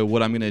 So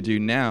what I'm going to do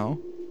now,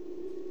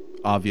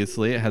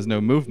 obviously, it has no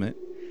movement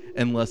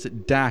unless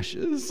it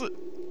dashes.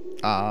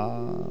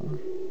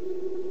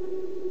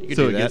 You could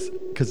So do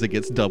that. because it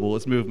gets double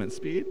its movement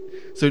speed.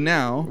 So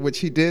now, Which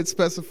he did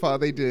specify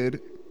they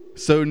did.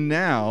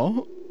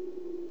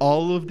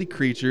 all of the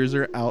creatures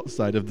are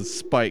outside of the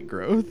spike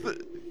growth.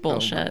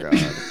 Bullshit. Oh my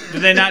God. Do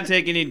they not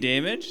take any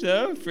damage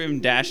though from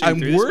dashing I'm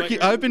through working. the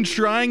spike? I've been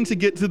trying to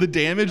get to the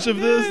damage of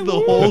this the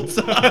whole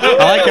time. I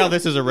like how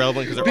this is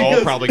irrelevant because they're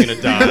all probably going to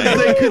Because die.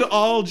 they could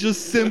all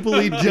just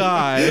simply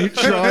die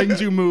trying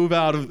to move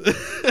out of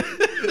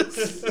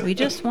this. We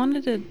just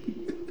wanted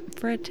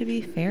for it to be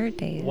fair,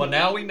 Dave. Well,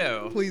 now we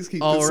know. Please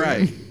keep All this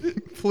right.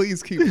 in.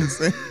 Please keep this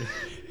in.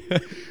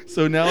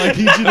 So now I need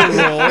you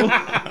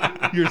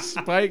to roll your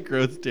spike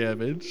growth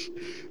damage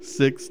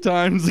 6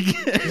 times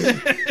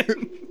again.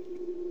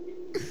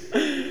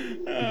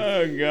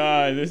 Oh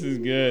god, this is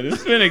good. This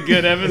has been a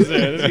good episode.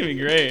 This is gonna be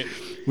great.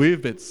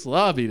 We've been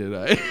sloppy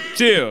tonight.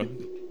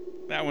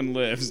 2. That one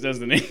lives,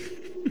 doesn't he?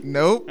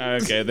 Nope.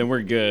 Okay, then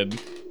we're good.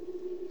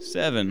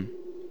 7.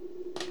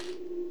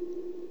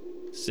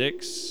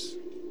 6.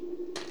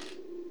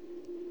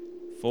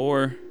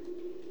 4.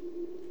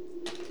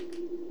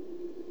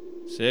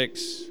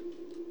 6.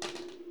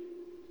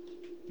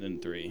 Then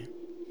 3.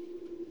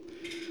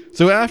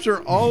 So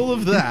after all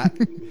of that,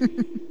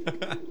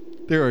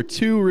 there are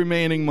 2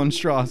 remaining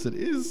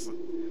monstrosities.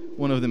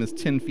 One of them is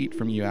 10 feet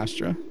from you,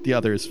 Astra. The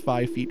other is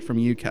 5 feet from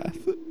you,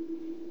 Kath.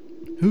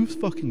 Whose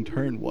fucking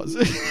turn was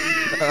it?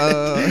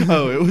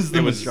 Oh, it was the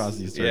It was-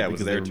 monstrosity's turn yeah, it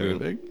was because they their were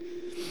turn. moving.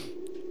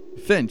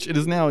 Finch, it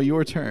is now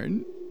your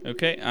turn.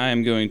 Okay, I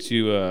am going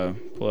to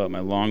pull out my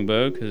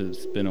longbow because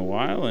it's been a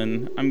while,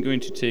 and I'm going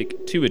to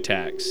take 2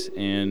 attacks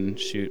and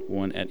shoot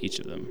 1 at each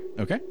of them.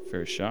 Okay,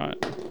 First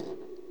shot,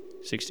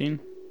 16.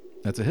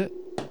 that's a hit.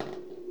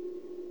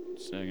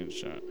 Second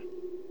shot,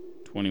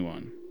 21.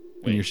 And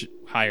Wait, you're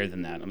higher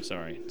than that. I'm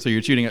sorry. So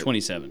you're shooting at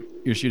 27.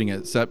 You're shooting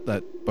at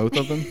both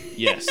of them.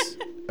 Yes.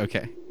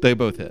 Okay, they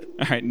both hit.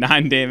 All right,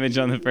 9 damage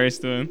on the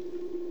first one.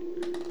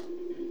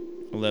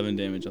 11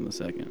 damage on the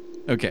second.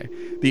 Okay,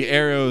 the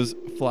arrows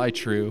fly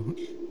true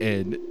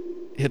and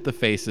hit the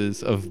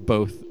faces of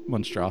both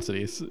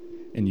monstrosities,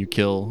 and you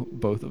kill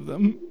both of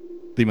them.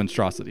 The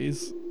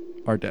monstrosities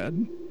are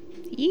dead.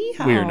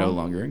 Yeehaw. We are no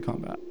longer in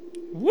combat.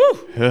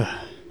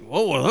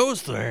 What were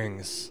those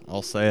things?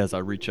 I'll say as I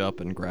reach up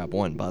and grab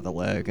one by the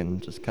leg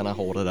and just kind of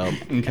hold it up.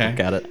 Okay. Look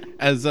at it.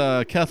 As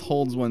Keth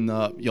holds one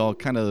up, y'all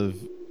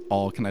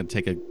all kind of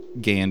take a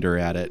gander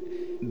at it.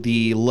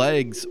 The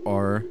legs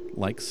are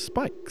like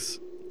spikes,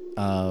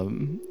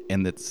 and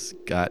it's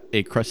got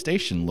a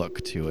crustacean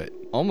look to it.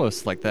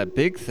 Almost like that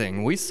big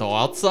thing we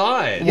saw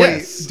outside.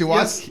 Yes.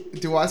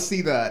 Wait, do I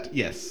see that?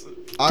 Yes.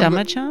 I'm go-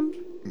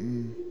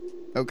 Dumachum?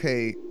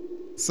 Okay,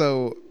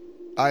 so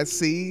I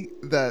see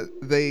that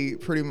they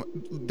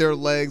their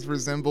legs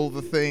resemble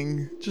the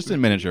thing Just in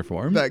miniature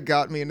form. that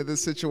got me into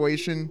this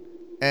situation,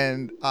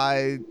 and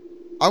I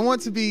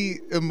want to be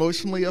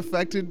emotionally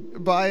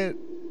affected by it,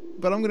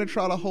 but I'm gonna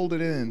try to hold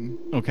it in.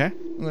 Okay.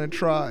 I'm gonna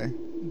try.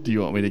 Do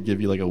you want me to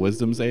give you like a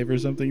wisdom save or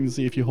something to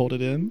see if you hold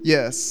it in?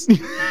 Yes.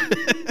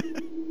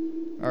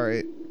 All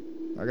right,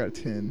 I got a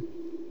 10.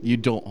 You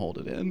don't hold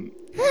it in.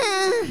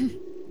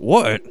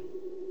 What?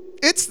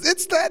 It's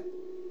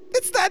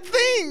that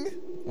thing.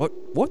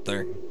 What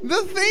thing?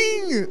 The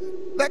thing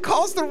that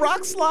caused the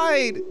rock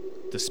slide.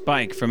 The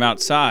spike from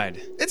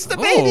outside. It's the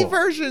baby Oh.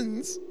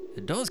 versions.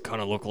 It does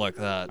kind of look like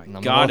that. And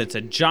I'm God, gonna- it's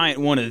a giant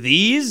one of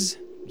these?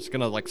 I'm just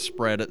gonna like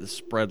spread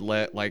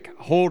like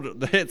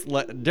hold its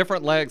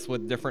different legs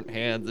with different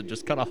hands and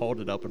just kind of hold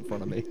it up in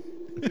front of me.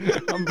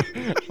 I'm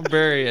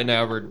very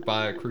enamored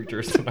by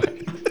creatures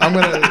tonight. I'm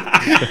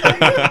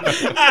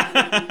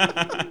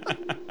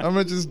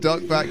gonna just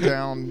duck back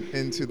down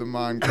into the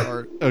mine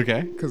cart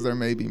Okay. because there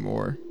may be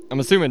more. I'm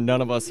assuming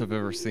none of us have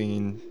ever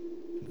seen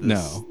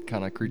this No.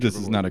 kind of creature. This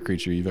is not a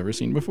creature you've ever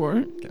seen before.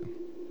 Okay.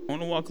 I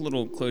want to walk a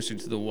little closer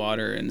to the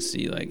water and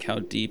see like how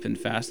deep and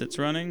fast it's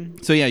running.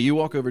 So yeah, you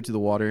walk over to the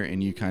water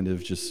and you kind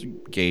of just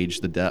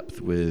gauge the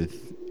depth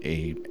with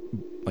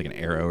an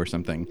arrow or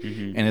something,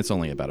 and it's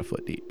only about a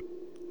foot deep.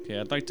 Okay,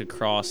 I'd like to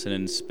cross and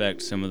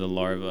inspect some of the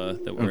larvae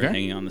that were Okay.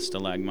 hanging on the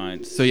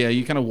stalagmites. So yeah,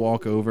 you kind of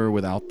walk over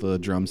without the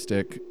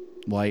drumstick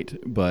light,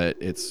 but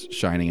it's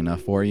shining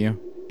enough for you,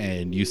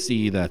 and you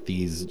see that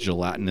these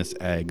gelatinous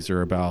eggs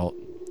are about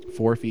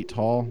 4 feet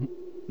tall.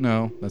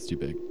 No, that's too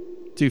big.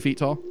 2 feet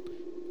tall.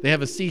 They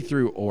have a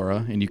see-through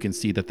aura, and you can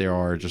see that there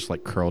are just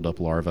like curled up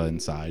larvae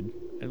inside.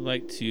 I'd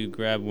like to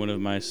grab one of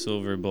my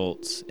silver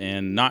bolts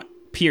and not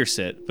pierce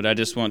it, but I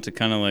just want to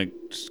kind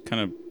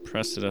of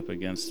press it up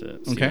against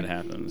it, see Okay. what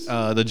happens.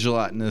 The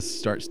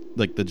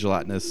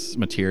gelatinous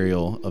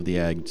material of the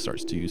egg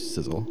starts to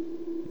sizzle.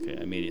 Okay,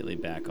 I immediately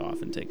back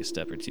off and take a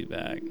step or two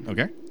back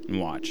Okay. and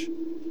watch.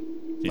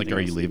 Like, are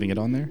you leaving it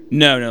on there?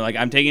 No, like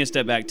I'm taking a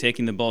step back,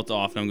 taking the bolt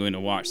off, and I'm going to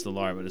watch the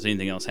larva. Does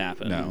anything else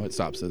happen? No, it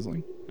stops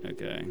sizzling.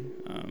 Okay.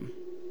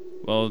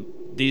 Well,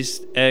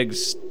 these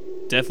eggs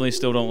definitely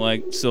still don't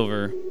like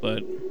silver,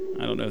 but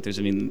I don't know if there's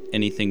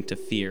anything to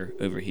fear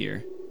over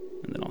here.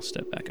 And then I'll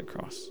step back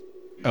across.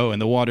 Oh,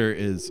 and the water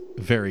is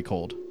very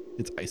cold.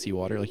 It's icy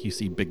water. Like, you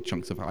see big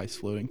chunks of ice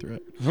floating through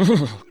it.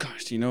 Oh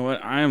gosh, you know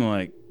what? I'm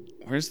like,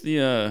 where's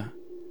the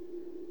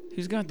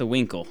who's got the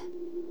winkle?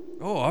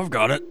 Oh, I've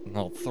got it.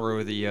 I'll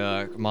throw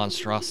the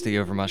monstrosity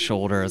over my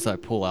shoulder as I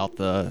pull out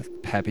the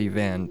Pappy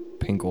Van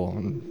Pinkle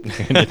and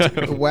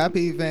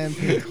Wappy Van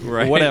Pink.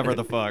 Right. whatever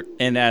the fuck.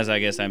 And as I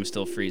guess I'm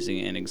still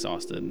freezing and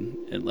exhausted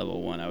at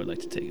level 1, I would like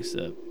to take a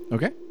sip.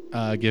 Okay.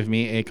 Give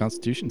me a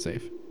Constitution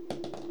save.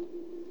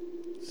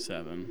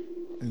 7.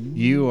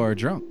 You are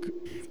drunk,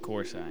 Of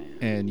course I am.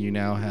 and you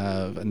now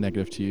have a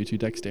 -2 to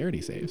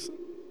dexterity saves.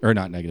 Or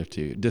not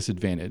 -2,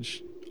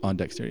 disadvantage on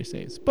dexterity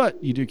saves.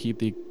 But you do keep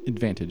the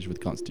advantage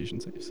with Constitution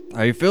saves.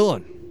 How you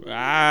feeling?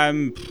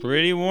 I'm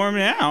pretty warm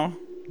now.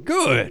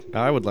 Good.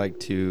 I would like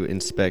to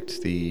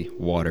inspect the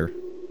water,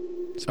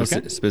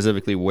 Okay.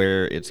 specifically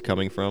where it's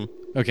coming from.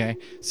 Okay,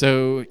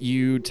 so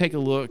you take a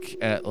look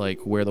at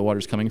like where the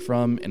water's coming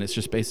from, and it's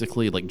just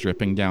basically like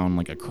dripping down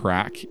like a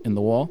crack in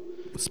the wall.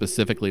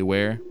 Specifically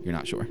where, you're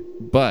not sure.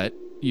 But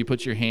you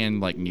put your hand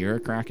like near a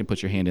crack and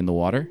put your hand in the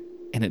water,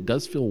 and it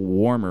does feel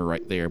warmer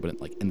right there, but it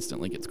like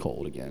instantly gets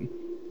cold again.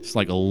 It's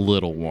like a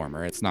little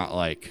warmer. It's not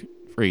like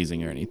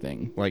freezing or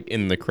anything. Like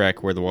in the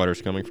crack where the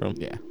water's coming from?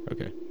 Yeah.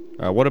 Okay.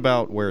 What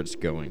about where it's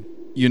going?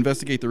 You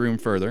investigate the room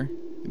further.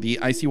 The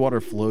icy water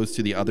flows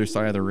to the other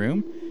side of the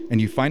room,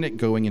 and you find it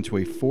going into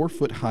a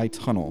 4-foot-high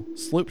tunnel,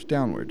 sloped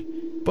downward.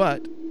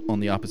 But on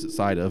the opposite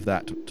side of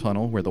that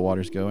tunnel where the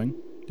water's going,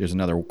 there's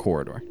another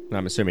corridor.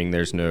 I'm assuming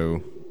there's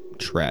no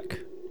track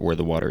where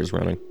the water is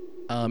running.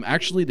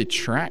 Actually, the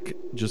track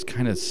just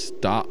kind of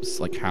stops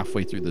like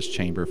halfway through this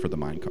chamber for the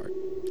minecart.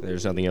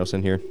 There's nothing else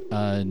in here?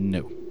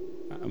 No.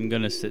 I'm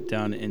going to sit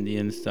down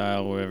Indian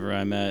style wherever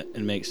I'm at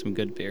and make some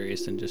good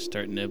berries and just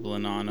start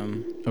nibbling on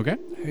them. Okay.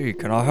 Hey,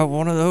 can I have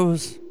one of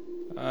those?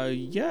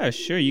 Yeah,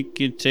 sure. You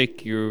could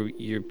take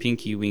your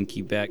pinky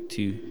winky back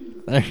to...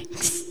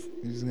 Thanks.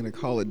 You're just gonna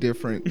call it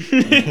different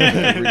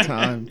every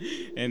time.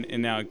 And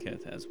now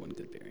Keth has one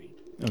good berry.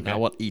 I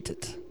will eat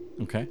it.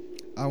 Okay.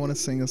 I want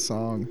to sing a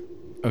song.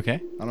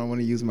 Okay. I don't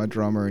want to use my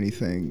drum or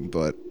anything,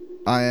 but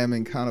I am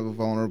in kind of a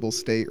vulnerable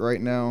state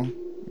right now.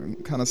 I'm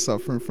kind of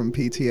suffering from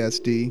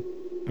PTSD,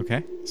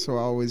 Okay. so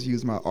I always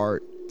use my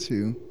art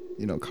to,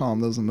 calm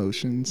those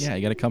emotions. Yeah,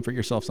 you got to comfort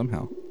yourself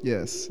somehow.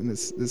 Yes, and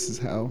this is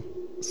how.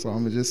 So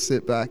I'm gonna just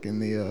sit back in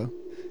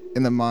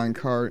the mine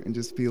cart and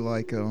just be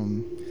like,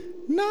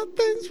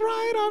 nothing's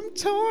right, I'm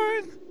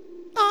torn,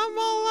 I'm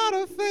all out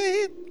of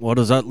faith. What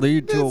does that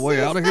lead to? A This way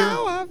is out of here?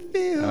 how I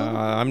feel.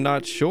 I'm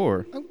not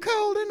sure. I'm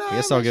cold and I'm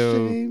guess I'll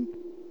go- ashamed,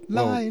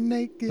 well, lying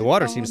naked. The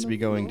water on seems to the be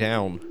going floor.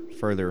 down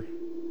further,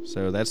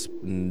 so that's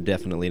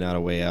definitely not a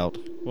way out.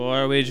 Well,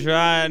 are we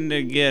trying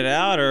to get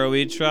out or are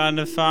we trying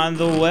to find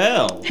the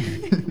well?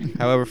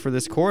 However, for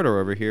this corridor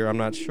over here, I'm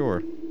not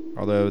sure.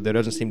 Although there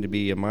doesn't seem to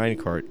be a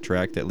minecart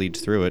track that leads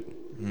through it.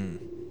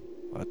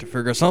 I'll have to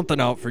figure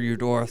something out for you,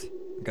 Dorth.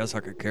 I guess I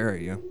could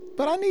carry you.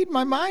 But I need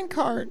my mine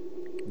cart.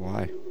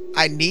 Why?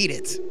 I need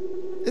it.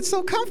 It's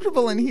so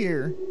comfortable in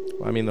here.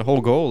 Well, I mean, the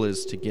whole goal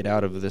is to get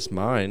out of this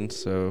mine,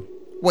 so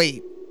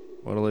Wait,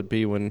 what'll it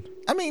be when...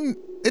 I mean,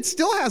 it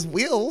still has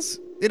wheels.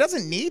 It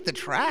doesn't need the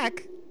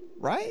track,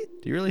 right?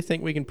 Do you really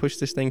think we can push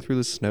this thing through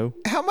the snow?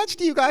 How much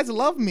do you guys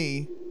love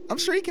me? I'm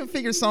sure he can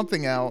figure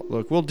something out.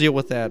 Look, we'll deal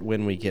with that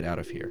when we get out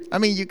of here. I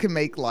mean, you can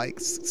make like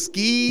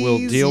skis. We'll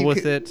deal you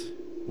with could- it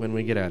when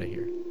we get out of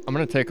here. I'm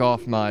gonna take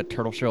off my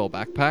turtle shell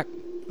backpack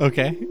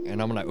Okay.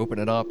 and I'm gonna open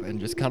it up and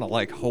just kind of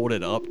like hold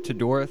it up to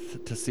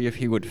Dorth to see if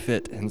he would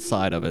fit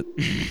inside of it.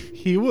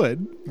 He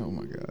would. Oh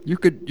my god. You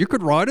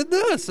could ride in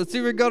this. It's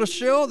even got a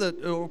shell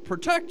that will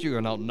protect you,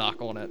 and I'll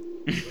knock on it.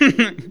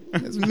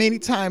 As many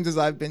times as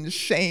I've been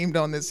shamed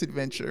on this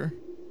adventure.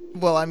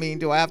 Well, I mean,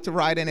 do I have to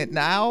ride in it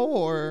now,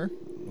 or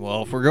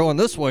Well, if we're going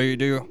this way, you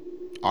do.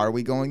 are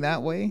we going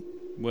that way?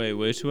 Wait,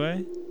 which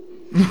way?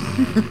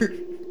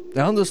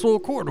 Down this little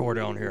corridor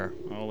down here.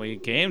 Oh, we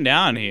came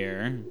down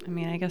here. I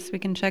mean, I guess we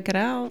can check it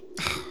out.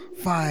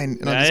 Fine.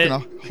 And I'm just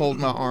gonna hold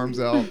my arms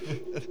out.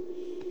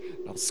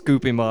 I'll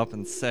scoop him up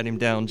and set him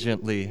down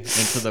gently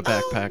into the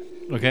backpack,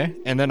 Okay.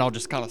 and then I'll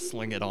just kind of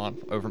sling it on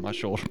over my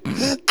shoulder.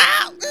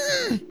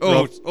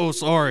 Ow! Oh,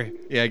 sorry.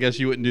 Yeah, I guess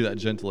you wouldn't do that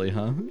gently,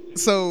 huh?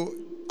 So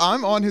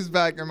I'm on his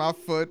back, and my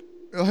foot,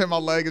 and my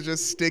leg is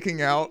just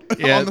sticking out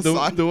Yeah, on the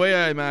side. the way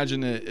I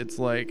imagine it, it's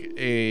like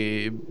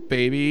a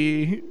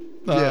baby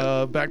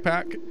Yeah.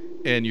 backpack,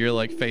 and you're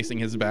like facing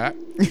his back.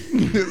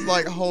 It's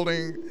like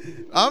holding.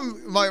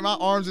 I'm like my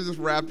arms are just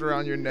wrapped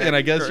around your neck. And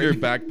I guess your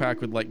Craig. backpack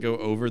would like go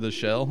over the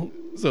shell.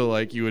 So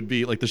like you would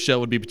be like the shell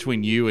would be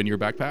between you and your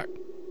backpack.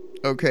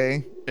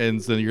 Okay.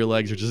 And so your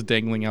legs are just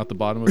dangling out the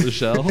bottom of the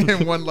shell.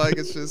 And one leg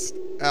is just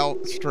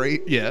out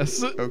straight.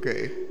 Yes.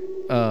 Okay.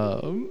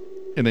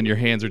 And then your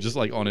hands are just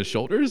like on his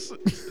shoulders.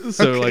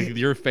 So Okay. like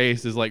your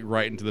face is like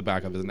right into the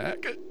back of his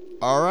neck.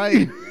 All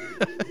right.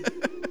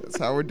 That's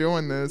how we're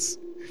doing this.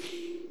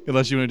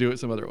 Unless you want to do it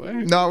some other way.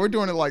 No, we're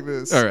doing it like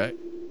this. All right.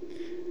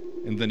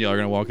 And then y'all are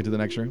going to walk into the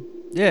next room.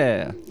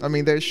 Yeah. I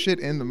mean, there's shit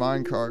in the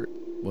minecart.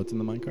 What's in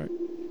the minecart?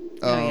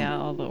 Oh yeah,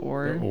 all the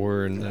ore.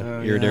 Or in the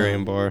Oh,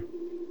 Iridarium bar.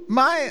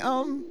 My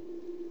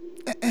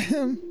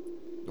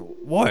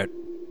What?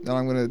 and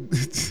I'm gonna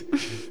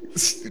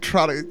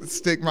try to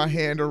stick my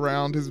hand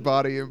around his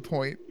body and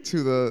point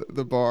to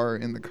the bar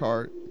in the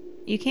cart.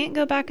 You can't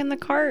go back in the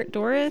cart,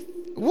 Doris.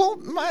 Well,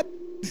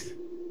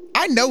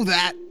 I know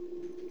that.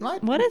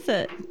 What is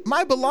it?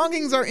 My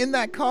belongings are in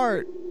that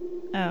cart.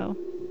 Oh.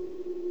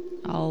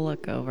 I'll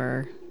look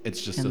over.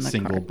 It's just In a the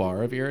single cart.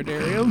 bar of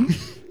Iridarium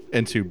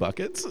and 2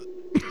 buckets.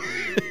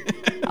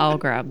 I'll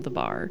grab the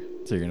bar.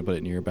 So you're going to put it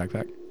in your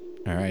backpack?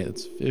 All right,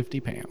 that's 50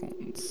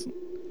 pounds.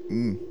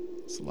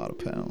 It's a lot of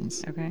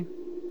pounds. Okay.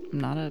 I'm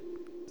not a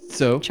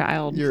So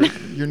child.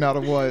 You're not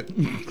a what?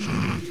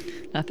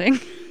 Nothing.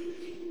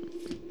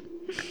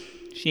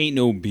 She ain't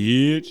no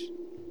bitch.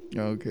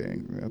 Okay,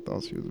 I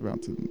thought she was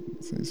about to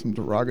say some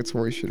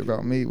derogatory shit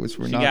about me, which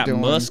we're She not got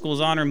doing.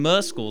 muscles on her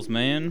muscles,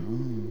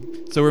 man.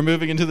 So we're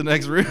moving into the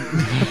next room.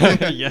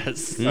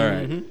 Yes. All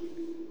right.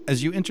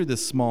 As you enter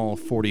this small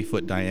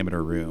 40-foot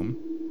diameter room,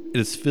 it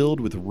is filled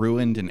with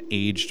ruined and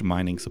aged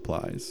mining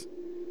supplies.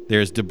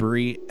 There is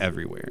debris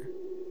everywhere.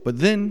 But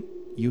then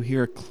you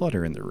hear a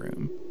clutter in the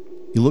room.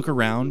 You look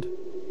around,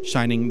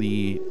 shining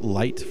the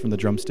light from the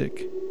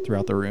drumstick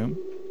throughout the room,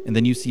 and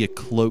then you see a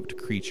cloaked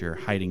creature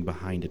hiding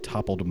behind a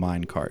toppled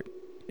mine cart.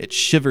 It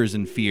shivers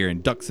in fear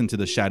and ducks into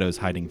the shadows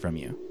hiding from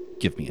you.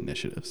 Give me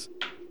initiatives.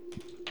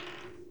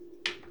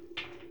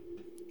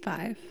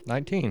 5.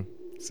 19.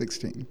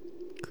 16.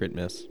 Crit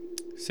miss.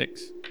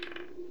 6.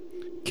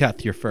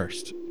 Keth, you're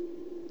first.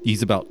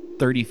 He's about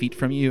 30 feet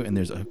from you, and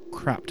there's a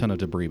crap ton of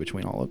debris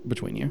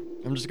between you.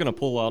 I'm just gonna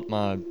pull out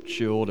my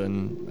shield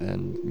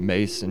and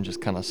mace and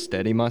just kind of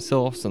steady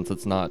myself since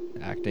it's not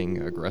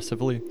acting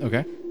aggressively.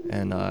 Okay.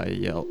 And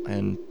yell,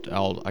 and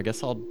I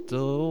guess I'll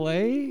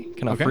delay.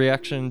 Can I Okay. free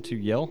action to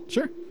yell?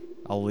 Sure.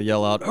 I'll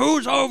yell out,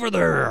 "Who's over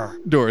there?"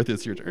 Dorothy,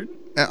 it's your turn.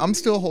 And I'm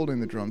still holding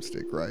the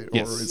drumstick, right?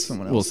 Yes. Or is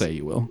someone else? We'll say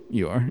you will.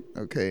 You are.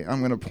 Okay,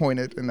 I'm gonna point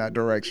it in that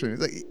direction.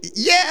 It's like,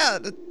 yeah,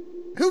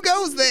 who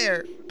goes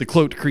there? The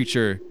cloaked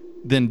creature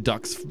then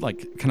ducks,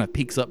 like, kind of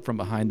peeks up from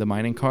behind the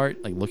mining cart,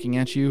 like, looking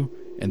at you,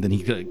 and then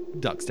he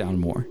ducks down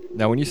more.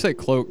 Now, when you say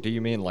cloak, do you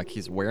mean like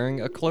he's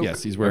wearing a cloak?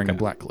 Yes, he's wearing a Okay.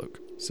 black cloak.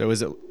 So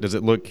does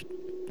it look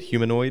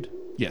humanoid?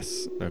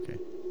 Yes. Okay.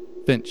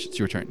 Finch, it's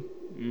your turn.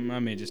 I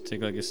may just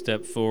take like a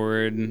step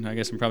forward. And I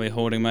guess I'm probably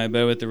holding my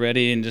bow at the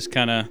ready and just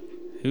kind of,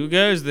 who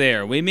goes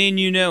there? We mean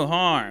you no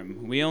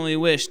harm. We only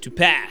wish to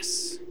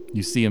pass.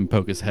 You see him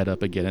poke his head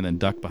up again and then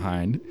duck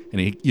behind,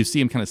 and you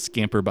see him kind of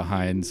scamper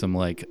behind some,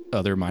 like,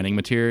 other mining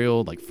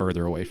material, like,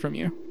 further away from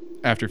you.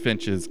 After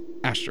Finch is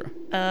Astra.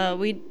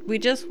 We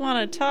just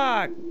want to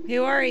talk.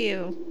 Who are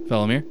you?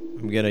 Felomir?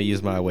 I'm gonna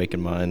use my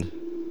awakened mind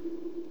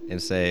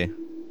and say,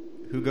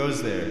 "Who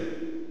goes there?"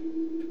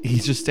 He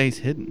just stays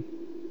hidden.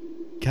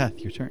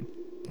 Keth, your turn.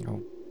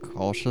 I'll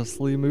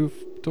cautiously move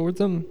towards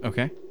him.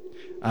 Okay.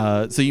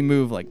 So you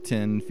move like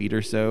 10 feet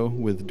or so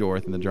with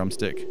Dorth and the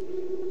drumstick.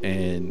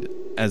 And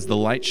as the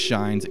light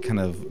shines, it kind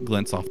of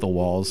glints off the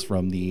walls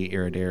from the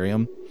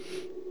Iridarium.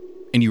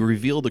 And you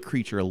reveal the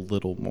creature a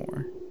little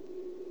more.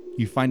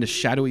 You find a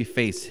shadowy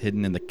face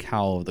hidden in the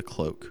cowl of the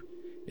cloak.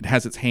 It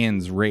has its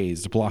hands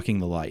raised, blocking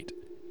the light.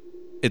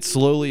 It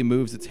slowly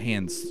moves its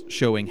hands,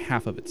 showing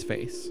half of its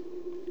face.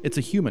 It's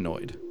a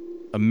humanoid,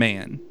 a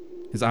man,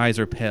 His eyes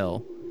are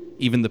pale,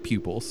 even the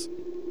pupils.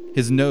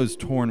 His nose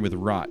torn with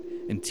rot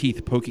and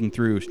teeth poking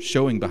through,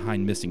 showing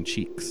behind missing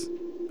cheeks.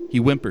 He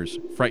whimpers,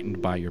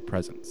 frightened by your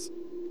presence.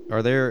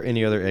 Are there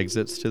any other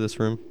exits to this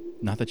room?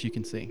 Not that you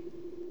can see.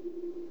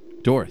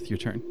 Dorth, your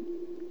turn.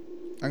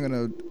 I'm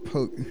gonna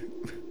poke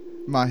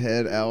my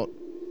head out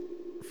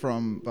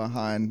from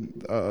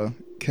behind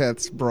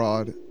Keth's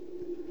broad,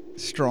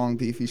 strong,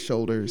 beefy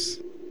shoulders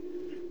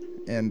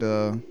and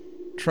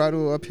try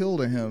to appeal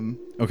to him.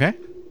 Okay.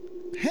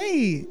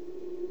 Hey,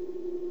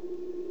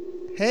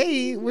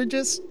 we're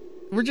just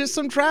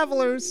some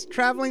travelers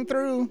traveling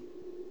through.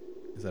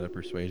 Is that a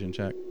persuasion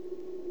check?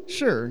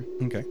 Sure.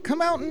 Okay.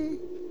 Come out and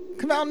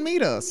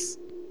meet us.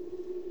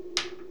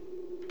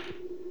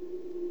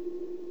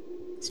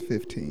 It's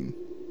 15.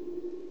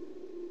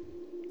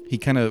 He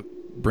kind of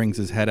brings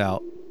his head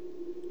out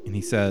and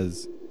he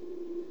says,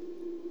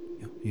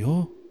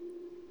 You're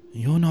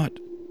not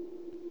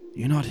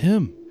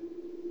him.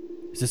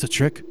 Is this a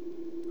trick?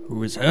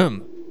 Who is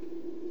him?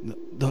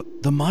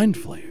 The Mind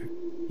Flayer.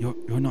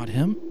 You're not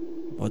him?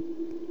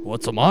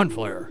 What's a Mind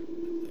Flayer?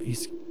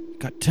 He's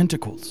got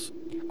tentacles.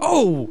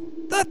 Oh,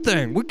 that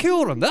thing! We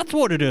killed him. That's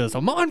what it is.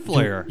 A Mind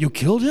Flayer. You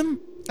killed him?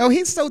 Oh,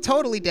 he's so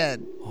totally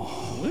dead.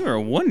 We were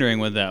wondering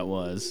what that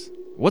was.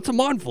 What's a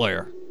Mind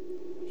Flayer?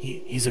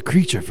 He's a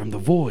creature from the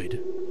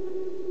void.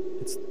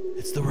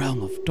 It's the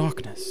realm of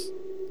darkness.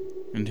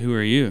 And who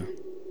are you?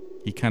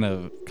 He kind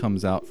of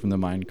comes out from the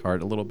mine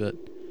cart a little bit.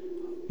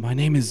 My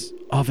name is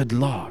Ovid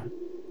Lar.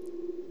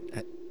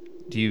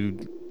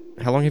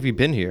 How long have you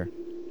been here?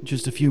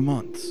 Just a few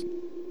months.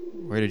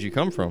 Where did you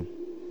come from?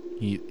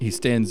 He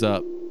stands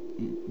up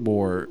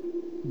more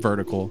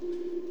vertical,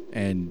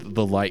 and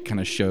the light kind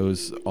of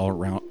shows all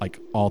around, like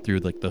all through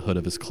like the hood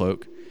of his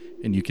cloak,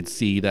 and you can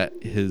see that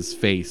his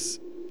face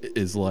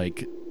is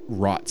like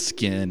rot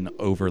skin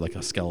over like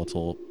a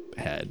skeletal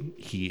head.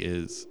 He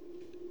is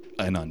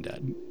an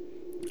undead.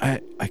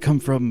 I come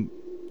from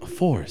a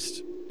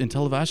forest in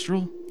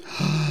Televastral.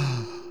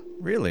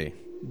 Really?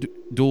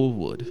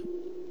 Dulwood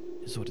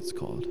is what it's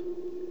called.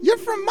 You're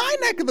from my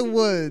neck of the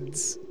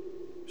woods.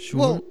 Sure.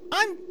 Well,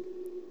 I'm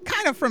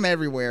kind of from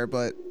everywhere,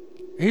 but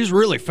He's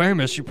really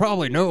famous. You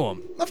probably know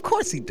him. of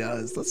course he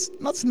does.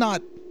 Let's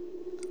not.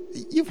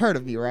 You've heard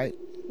of me, right?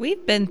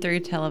 We've been through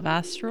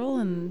Televastral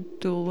and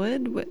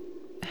Dulwood.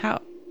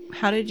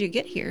 How did you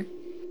get here?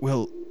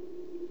 Well,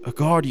 a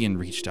guardian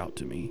reached out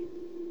to me.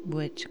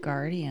 Which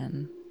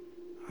guardian?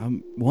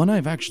 One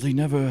I've actually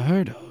never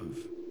heard of.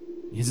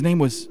 His name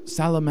was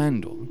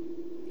Salamandal.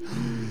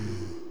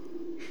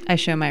 I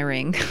show my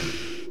ring.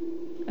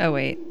 Oh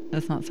wait,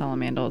 that's not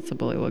Salamandal. It's a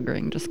bullywug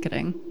ring. Just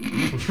kidding.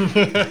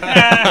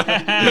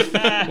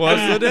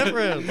 What's the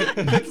difference?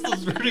 This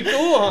is pretty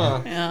cool,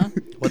 huh? Yeah.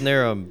 Wasn't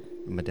there a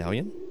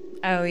medallion?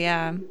 Oh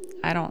yeah.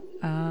 I don't.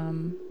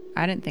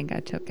 I didn't think I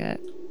took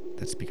it.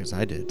 That's because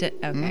I did.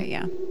 Okay.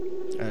 Yeah.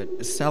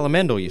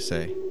 Salamandal, you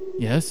say?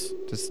 Yes?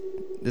 Does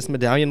this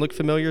medallion look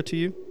familiar to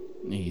you?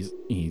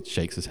 He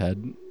shakes his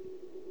head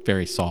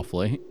very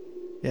softly.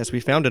 Yes, we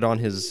found it on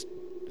his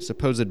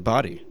supposed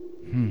body.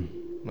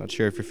 Not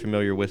sure if you're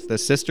familiar with the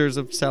Sisters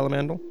of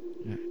Salamandal.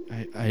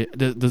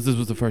 This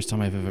was the first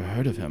time I've ever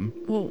heard of him.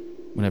 Well,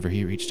 Whenever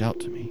he reached out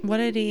to me.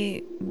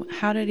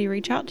 how did he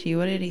reach out to you?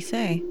 What did he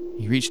say?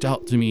 He reached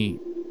out to me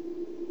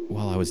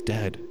while I was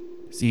dead.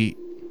 See,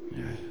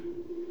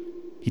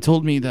 he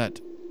told me that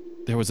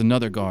there was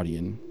another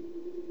guardian,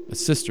 a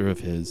sister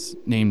of his,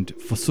 named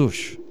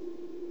Fasush.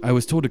 I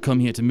was told to come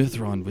here to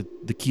Mithron with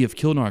the key of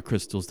Kilnar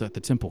crystals that the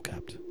temple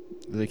kept.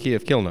 The Key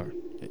of Kilnar.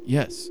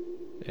 Yes,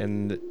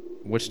 And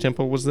which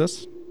temple was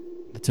this?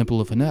 the Temple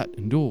of Hanet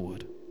in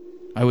Dulwood.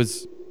 I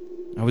was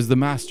the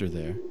master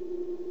there.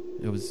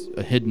 It was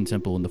a hidden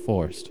temple in the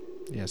forest.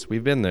 Yes,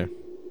 we've been there.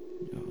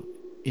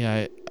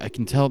 Yeah, I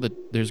can tell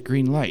that there's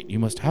green light. You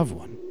must have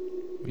one.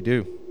 We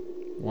do.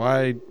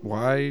 Why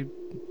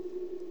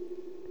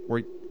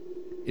were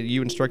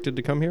you instructed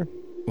to come here?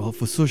 Well,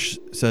 Fasush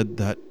said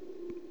that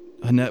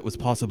Hanet was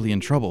possibly in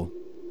trouble.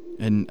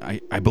 And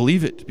I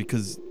believe it,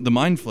 because the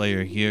Mind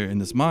Flayer here in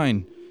this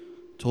mine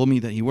told me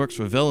that he works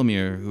for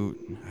Velimir,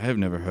 who I have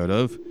never heard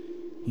of.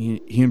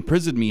 He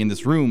imprisoned me in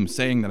this room,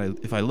 saying that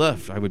if I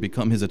left, I would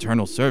become his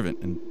eternal servant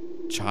and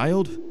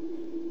child.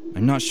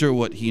 I'm not sure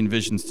what he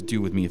envisions to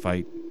do with me if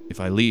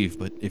I leave,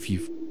 but if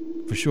you've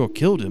for sure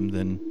killed him,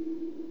 then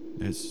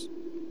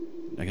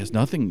I guess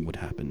nothing would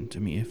happen to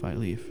me if I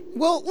leave.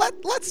 Well,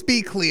 let's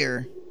be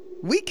clear.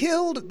 We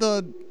killed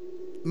the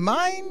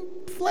Mind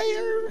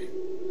Flayer?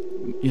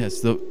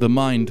 Yes, the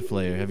Mind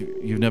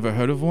Flayer. You've never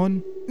heard of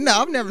one?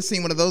 No, I've never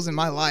seen one of those in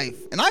my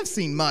life. And I've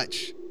seen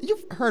much.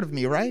 You've heard of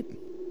me, right?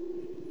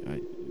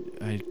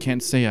 I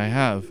can't say I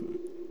have.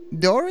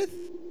 Dorith?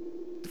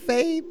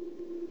 Faye?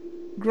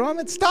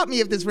 Gromit? Stop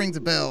me if this rings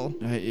a bell.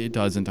 It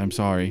doesn't. I'm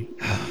sorry.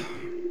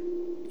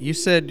 You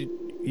said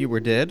you were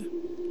dead?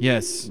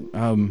 Yes.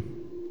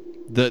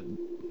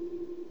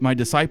 My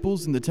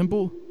disciples in the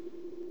temple,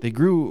 they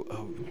grew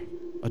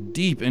a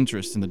deep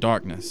interest in the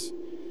darkness,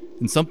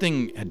 and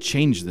something had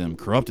changed them,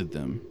 corrupted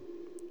them.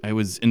 I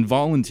was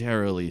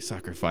involuntarily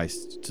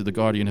sacrificed to the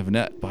Guardian of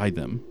Net by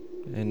them.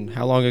 And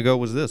how long ago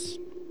was this?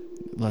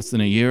 Less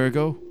than a year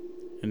ago.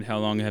 And how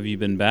long have you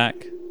been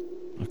back?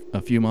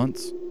 A few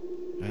months.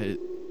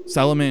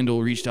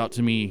 Salamandal reached out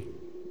to me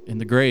in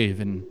the grave,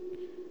 and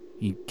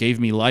he gave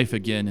me life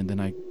again, and then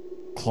I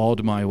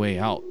clawed my way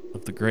out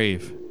of the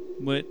grave.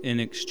 What in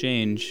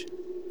exchange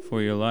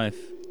for your life?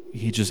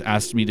 He just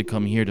asked me to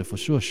come here to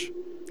Fashush.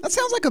 That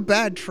sounds like a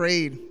bad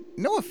trade.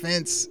 No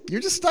offense.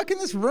 You're just stuck in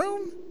this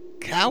room?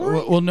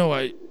 Coward? Well, no,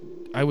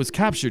 I was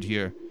captured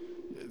here.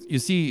 You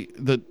see,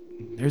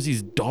 there's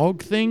these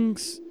dog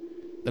things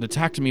that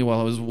attacked me while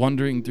I was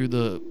wandering through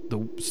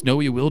the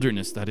snowy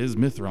wilderness that is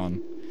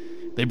Mithron.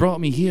 They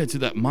brought me here to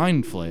that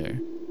mind flare.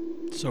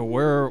 So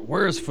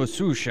where's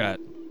Fasush at?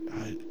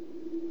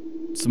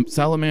 Some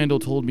Salamandal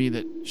told me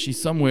that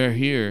she's somewhere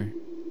here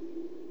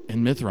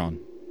in Mithron.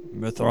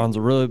 Mithron's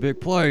a really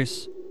big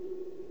place.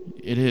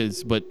 It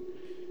is, but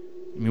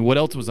I mean, what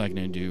else was I going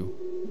to do?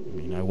 I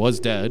mean, I was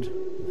dead.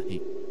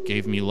 He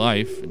gave me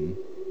life, and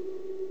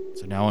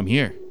so now I'm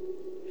here.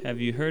 Have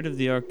you heard of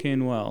the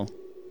Arcane Well?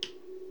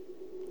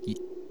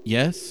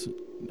 Yes.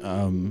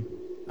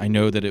 I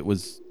know that it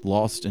was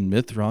lost in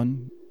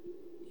Mithron.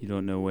 You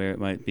don't know where it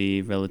might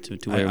be relative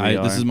to where we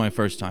are? This is my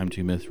first time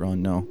to Mithron,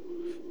 no.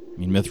 I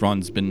mean,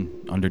 Mithron's been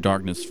under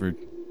darkness for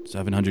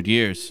 700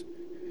 years.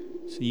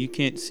 So you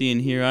can't see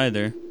and hear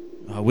either?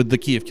 With the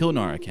Key of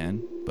Kilnar I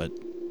can, but...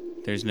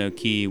 There's no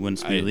key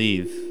once we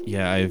leave.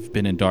 Yeah, I've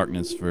been in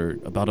darkness for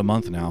about a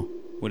month now.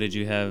 What did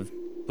you have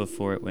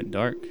before it went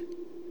dark?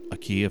 A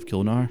Key of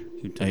Kilnar?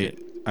 Who took it?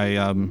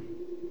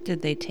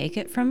 Did they take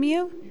it from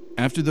you?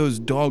 After those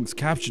dogs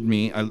captured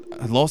me, I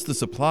lost the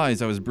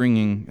supplies I was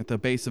bringing at the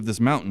base of this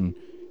mountain.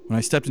 When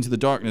I stepped into the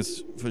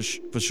darkness,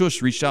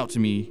 Fashush reached out to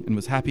me and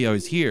was happy I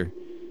was here.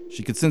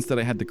 She could sense that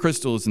I had the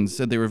crystals and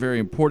said they were very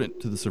important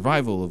to the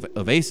survival of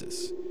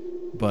Asus.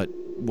 But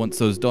once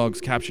those dogs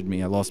captured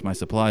me, I lost my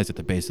supplies at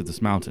the base of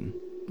this mountain.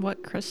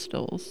 What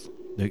crystals?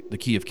 The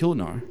Key of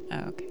Kilnar.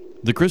 Oh, okay.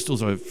 The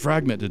crystals are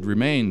fragmented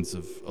remains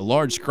of a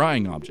large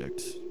scrying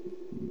object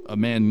a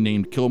man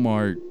named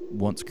Kilmar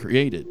once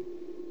created.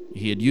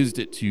 He had used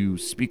it to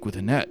speak with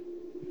Annette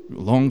a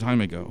long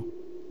time ago.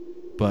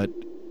 But,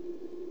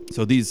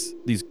 so these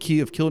Key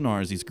of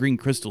Kilnars, these green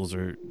crystals,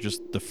 are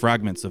just the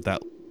fragments of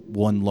that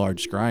one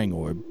large scrying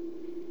orb.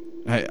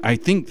 I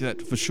think that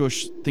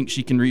Fashush thinks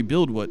she can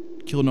rebuild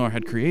what Kilnar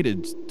had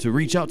created to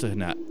reach out to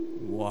Annette.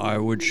 Why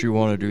would she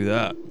want to do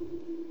that?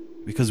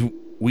 Because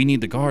we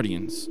need the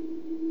Guardians.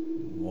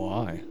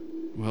 Why?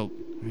 Well,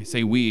 I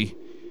say we.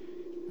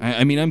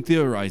 I mean, I'm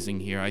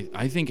theorizing here.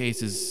 I think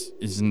Ace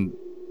is in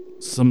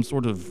some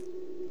sort of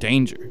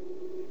danger.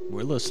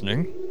 We're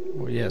listening.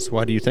 Well, yes.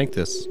 Why do you think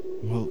this?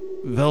 Well,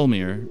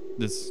 Velmir,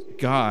 this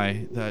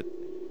guy that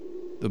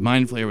the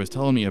Mind Flayer was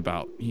telling me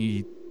about,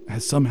 he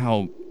has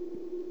somehow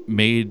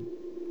made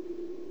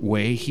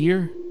way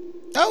here.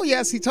 Oh,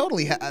 yes, he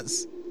totally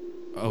has.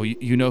 Oh,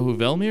 you know who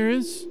Velmir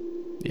is?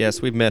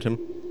 Yes, we've met him.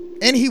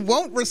 And he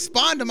won't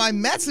respond to my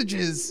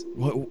messages.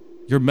 What?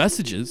 Your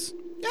messages?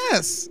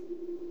 Yes.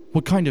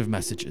 What kind of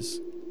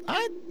messages?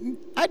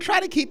 I try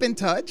to keep in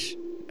touch.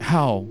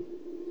 How?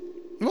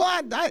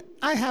 Well,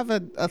 I have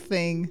a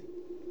thing.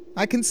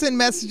 I can send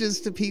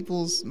messages to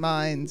people's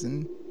minds,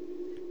 and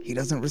he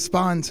doesn't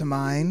respond to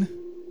mine.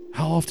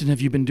 How often have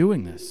you been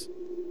doing this?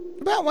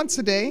 About once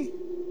a day.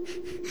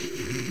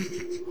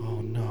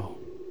 Oh, no.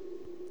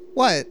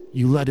 What?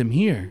 You let him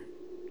here.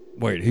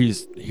 Wait,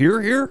 he's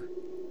here?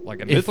 Like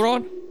in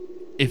Mithron?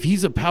 If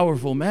he's a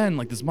powerful man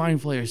like this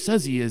Mind Flayer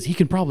says he is, he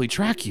can probably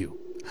track you.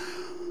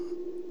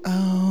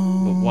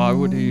 Oh. But why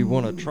would he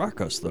want to track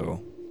us,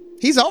 though?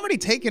 He's already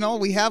taken all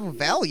we have of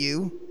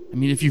value. I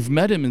mean, if you've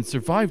met him and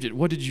survived it,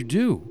 what did you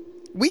do?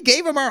 We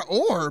gave him our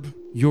orb.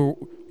 Your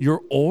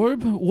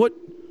orb?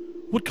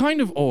 What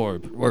kind of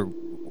orb?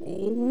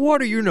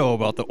 What do you know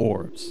about the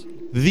orbs?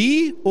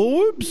 The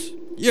orbs?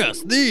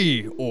 Yes,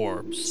 the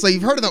orbs. So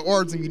you've heard of the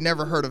orbs and you've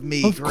never heard of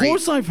me. Of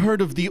course I've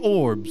heard of the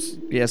orbs.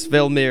 Yes,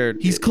 Velmir.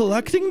 He's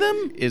collecting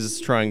them? Is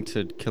trying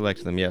to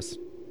collect them. Yes.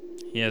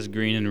 He has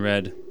green and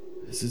red.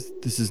 This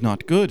is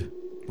not good.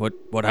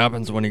 What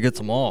happens when he gets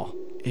them all?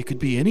 It could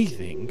be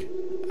anything.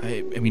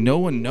 I mean, no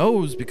one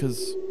knows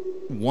because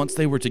once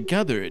they were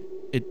together,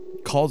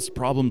 it caused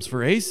problems for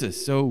Asus.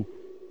 So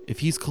if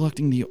he's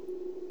collecting the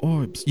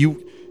orbs,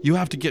 you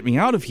have to get me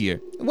out of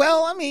here.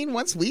 Well, I mean,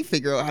 once we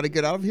figure out how to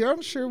get out of here,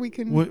 I'm sure we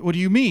can. What do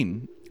you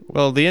mean?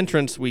 Well, the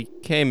entrance we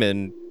came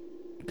in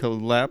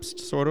collapsed,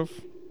 sort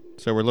of.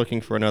 So we're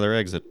looking for another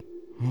exit.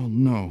 Oh,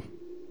 no.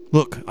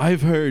 Look,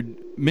 I've heard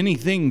many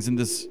things in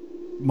this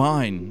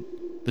mine.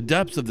 The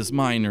depths of this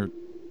mine are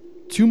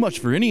too much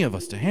for any of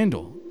us to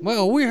handle.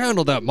 Well, we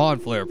handled that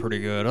mod flare pretty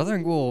good. I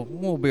think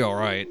we'll be all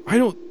right. I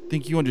don't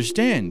think you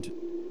understand.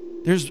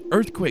 There's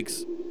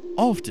earthquakes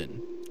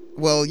often.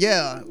 Well,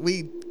 yeah,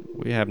 we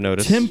have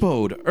noticed.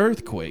 Tempoed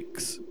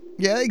earthquakes.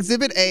 Yeah,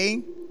 Exhibit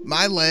A,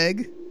 my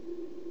leg.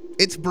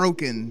 It's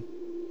broken.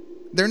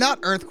 They're not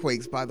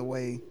earthquakes, by the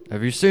way.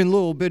 Have you seen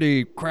little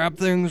bitty crab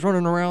things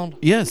running around?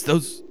 Yes,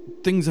 those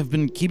things have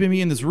been keeping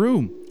me in this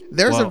room.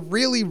 There's a Well-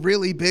 really,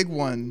 really big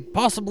one.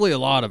 Possibly a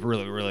lot of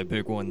really, really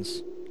big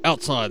ones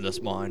outside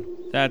this mine.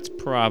 That's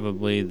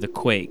probably the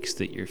quakes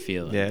that you're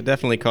feeling. Yeah, it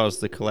definitely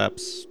caused the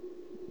collapse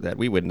that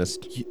we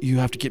witnessed. You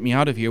have to get me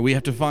out of here. We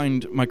have to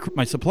find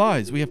my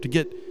supplies. We have to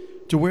get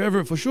to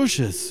wherever Fashush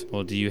is.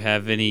 Well, do you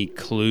have any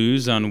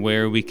clues on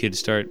where we could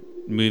start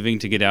moving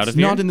to get out It's of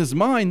here? not in this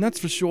mine, that's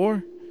for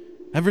sure.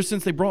 Ever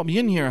since they brought me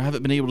in here, I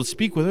haven't been able to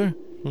speak with her.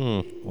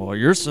 Well,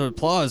 your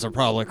supplies are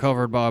probably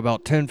covered by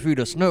about 10 feet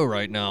of snow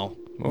right now.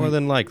 More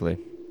than likely.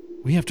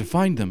 We have to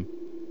find them.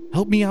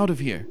 Help me out of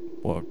here.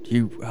 Well,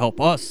 you help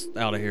us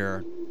out of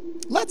here.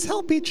 Let's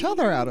help each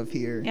other out of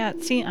here. Yeah,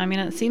 it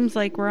seems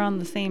like we're on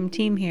the same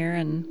team here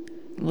and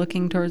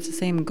looking towards the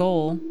same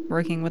goal,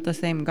 working with the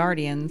same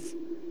guardians.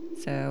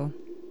 So,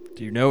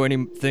 Do you know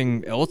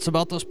anything else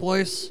about this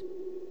place?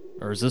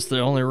 Or is this the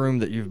only room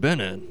that you've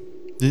been in?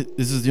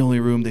 This is the only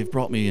room they've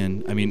brought me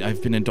in. I mean,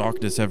 I've been in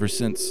darkness ever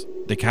since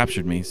they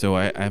captured me, so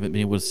I haven't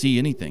been able to see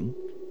anything.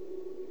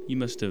 You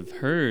must have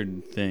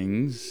heard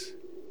things.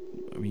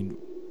 I mean,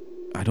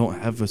 I don't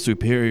have a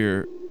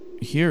superior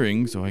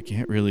hearing, so I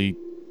can't really...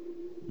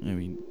 I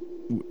mean,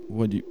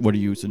 what are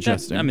you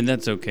suggesting?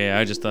 That's okay.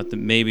 I just thought that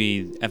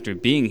maybe after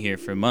being here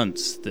for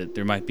months that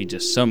there might be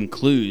just some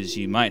clues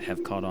you might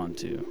have caught on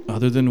to.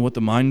 Other than what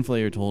the Mind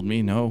Flayer told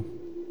me, no.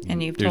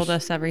 and you've There's- told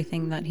us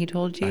everything that he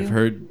told you. I've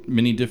heard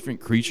many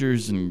different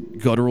creatures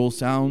and guttural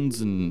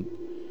sounds, and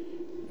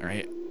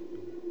I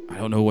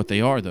don't know what they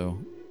are, though.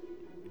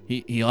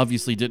 He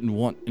obviously didn't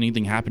want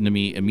anything happen to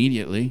me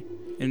immediately.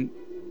 And,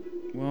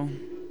 well,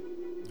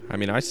 I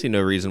mean, I see no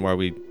reason why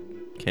we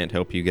can't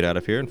help you get out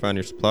of here and find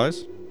your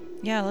supplies.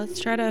 Yeah, let's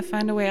try to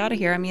find a way out of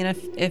here. I mean,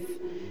 if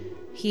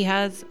he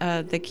has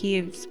the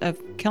keys of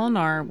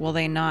Kilnar, will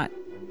we not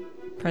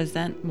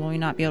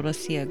be able to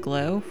see a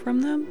glow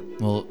from them?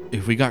 Well,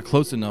 if we got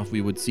close enough,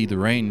 we would see the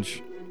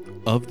range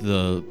of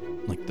the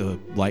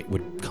light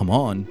would come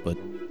on, but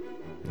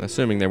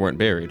Assuming they weren't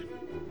buried.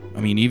 I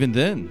mean, even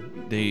then,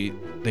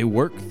 they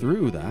work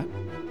through that.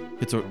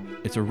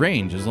 It's a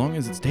range. As long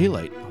as it's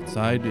daylight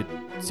outside, it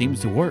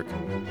seems to work.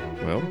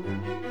 Well,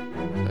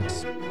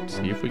 let's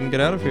see if we can get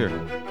out of here.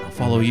 I'll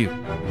follow you.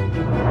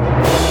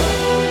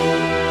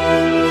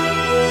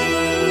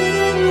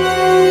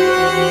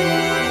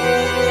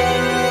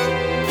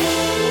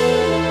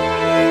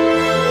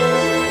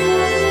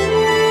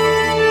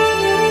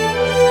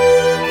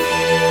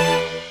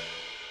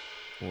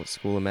 What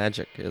school of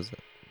magic is it?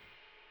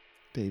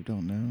 Dave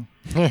don't know.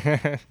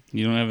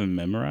 you don't have it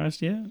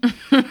memorized yet?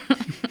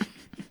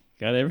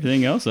 Got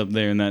everything else up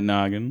there in that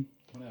noggin.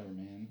 Whatever,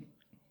 man.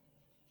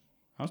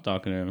 I was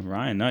talking to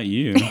Ryan, not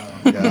you.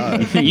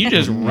 God. You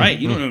just write.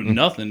 You don't know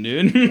nothing,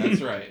 dude.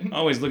 That's right.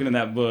 Always looking at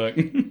that book.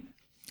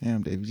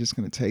 Damn, Dave, you just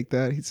gonna take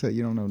that? He said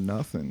you don't know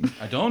nothing.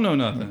 I don't know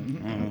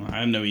nothing. Oh,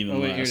 I know even Oh,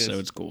 wait, here less, it so is.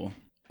 it's cool.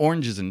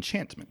 Orange is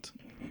enchantment.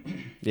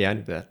 Yeah, I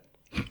knew that.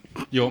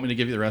 You want me to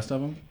give you the rest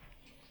of them?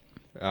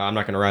 I'm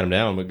not going to write them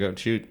down, but go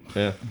shoot.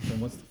 Yeah. Then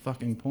what's the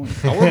fucking point?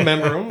 I'll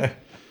remember them.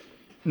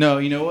 No,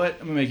 you know what?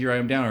 I'm gonna make you write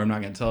them down, or I'm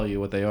not gonna tell you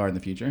what they are in the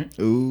future.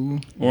 Ooh.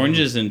 Orange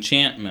is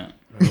enchantment.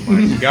 Oh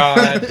my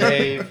God,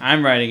 Dave.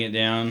 I'm writing it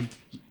down.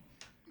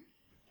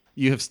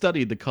 You have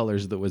studied the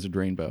colors of the wizard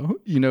rainbow.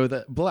 You know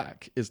that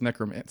black is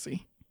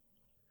necromancy,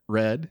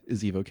 red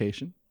is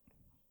evocation,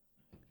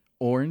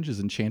 orange is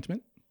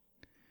enchantment.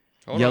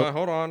 Hold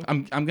on.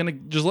 I'm gonna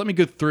just let me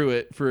go through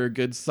it for a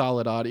good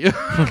solid audio.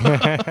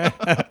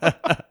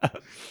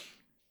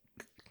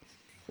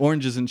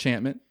 Orange is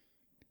enchantment.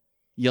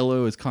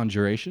 Yellow is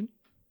conjuration.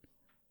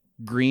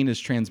 Green is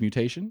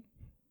transmutation.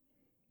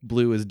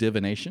 Blue is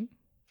divination.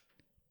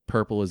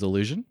 Purple is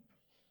illusion.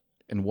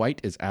 And white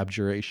is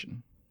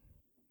abjuration.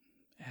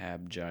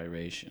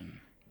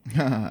 Abjuration.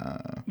 You're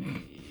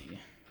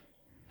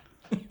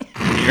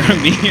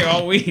gonna be here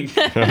all week.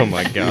 Oh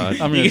my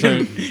God. I'm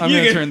gonna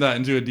turn that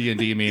into a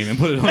D&D meme and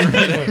put it on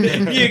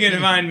Reddit. You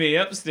can find me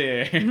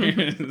upstairs.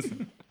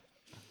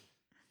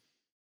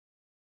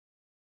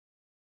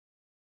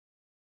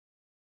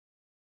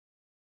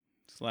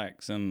 It's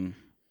like some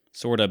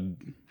sort of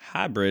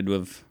hybrid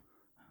with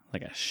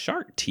like a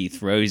shark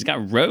teeth row. He's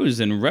got rows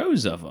and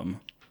rows of them.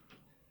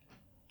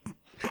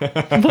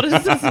 What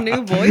is this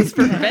new voice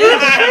for Finch? He's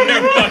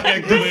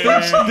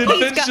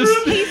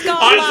gone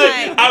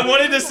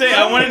Honestly,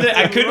 live.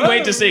 I couldn't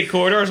wait to say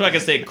corridor so I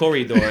could say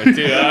corridor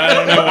too. I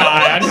don't know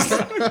why. Does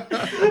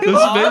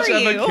Finch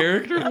have a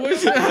character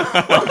voice?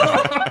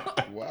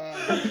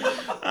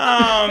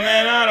 Oh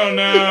man, I don't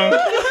know.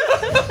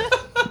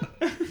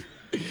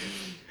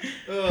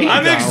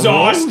 I'm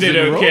exhausted,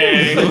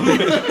 okay?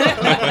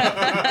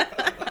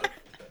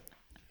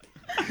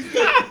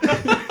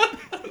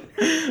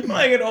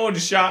 Like an old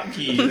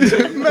shopkeep.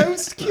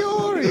 Most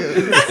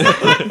curious.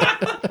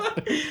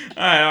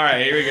 All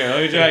right, here we go.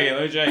 Let me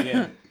try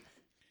again.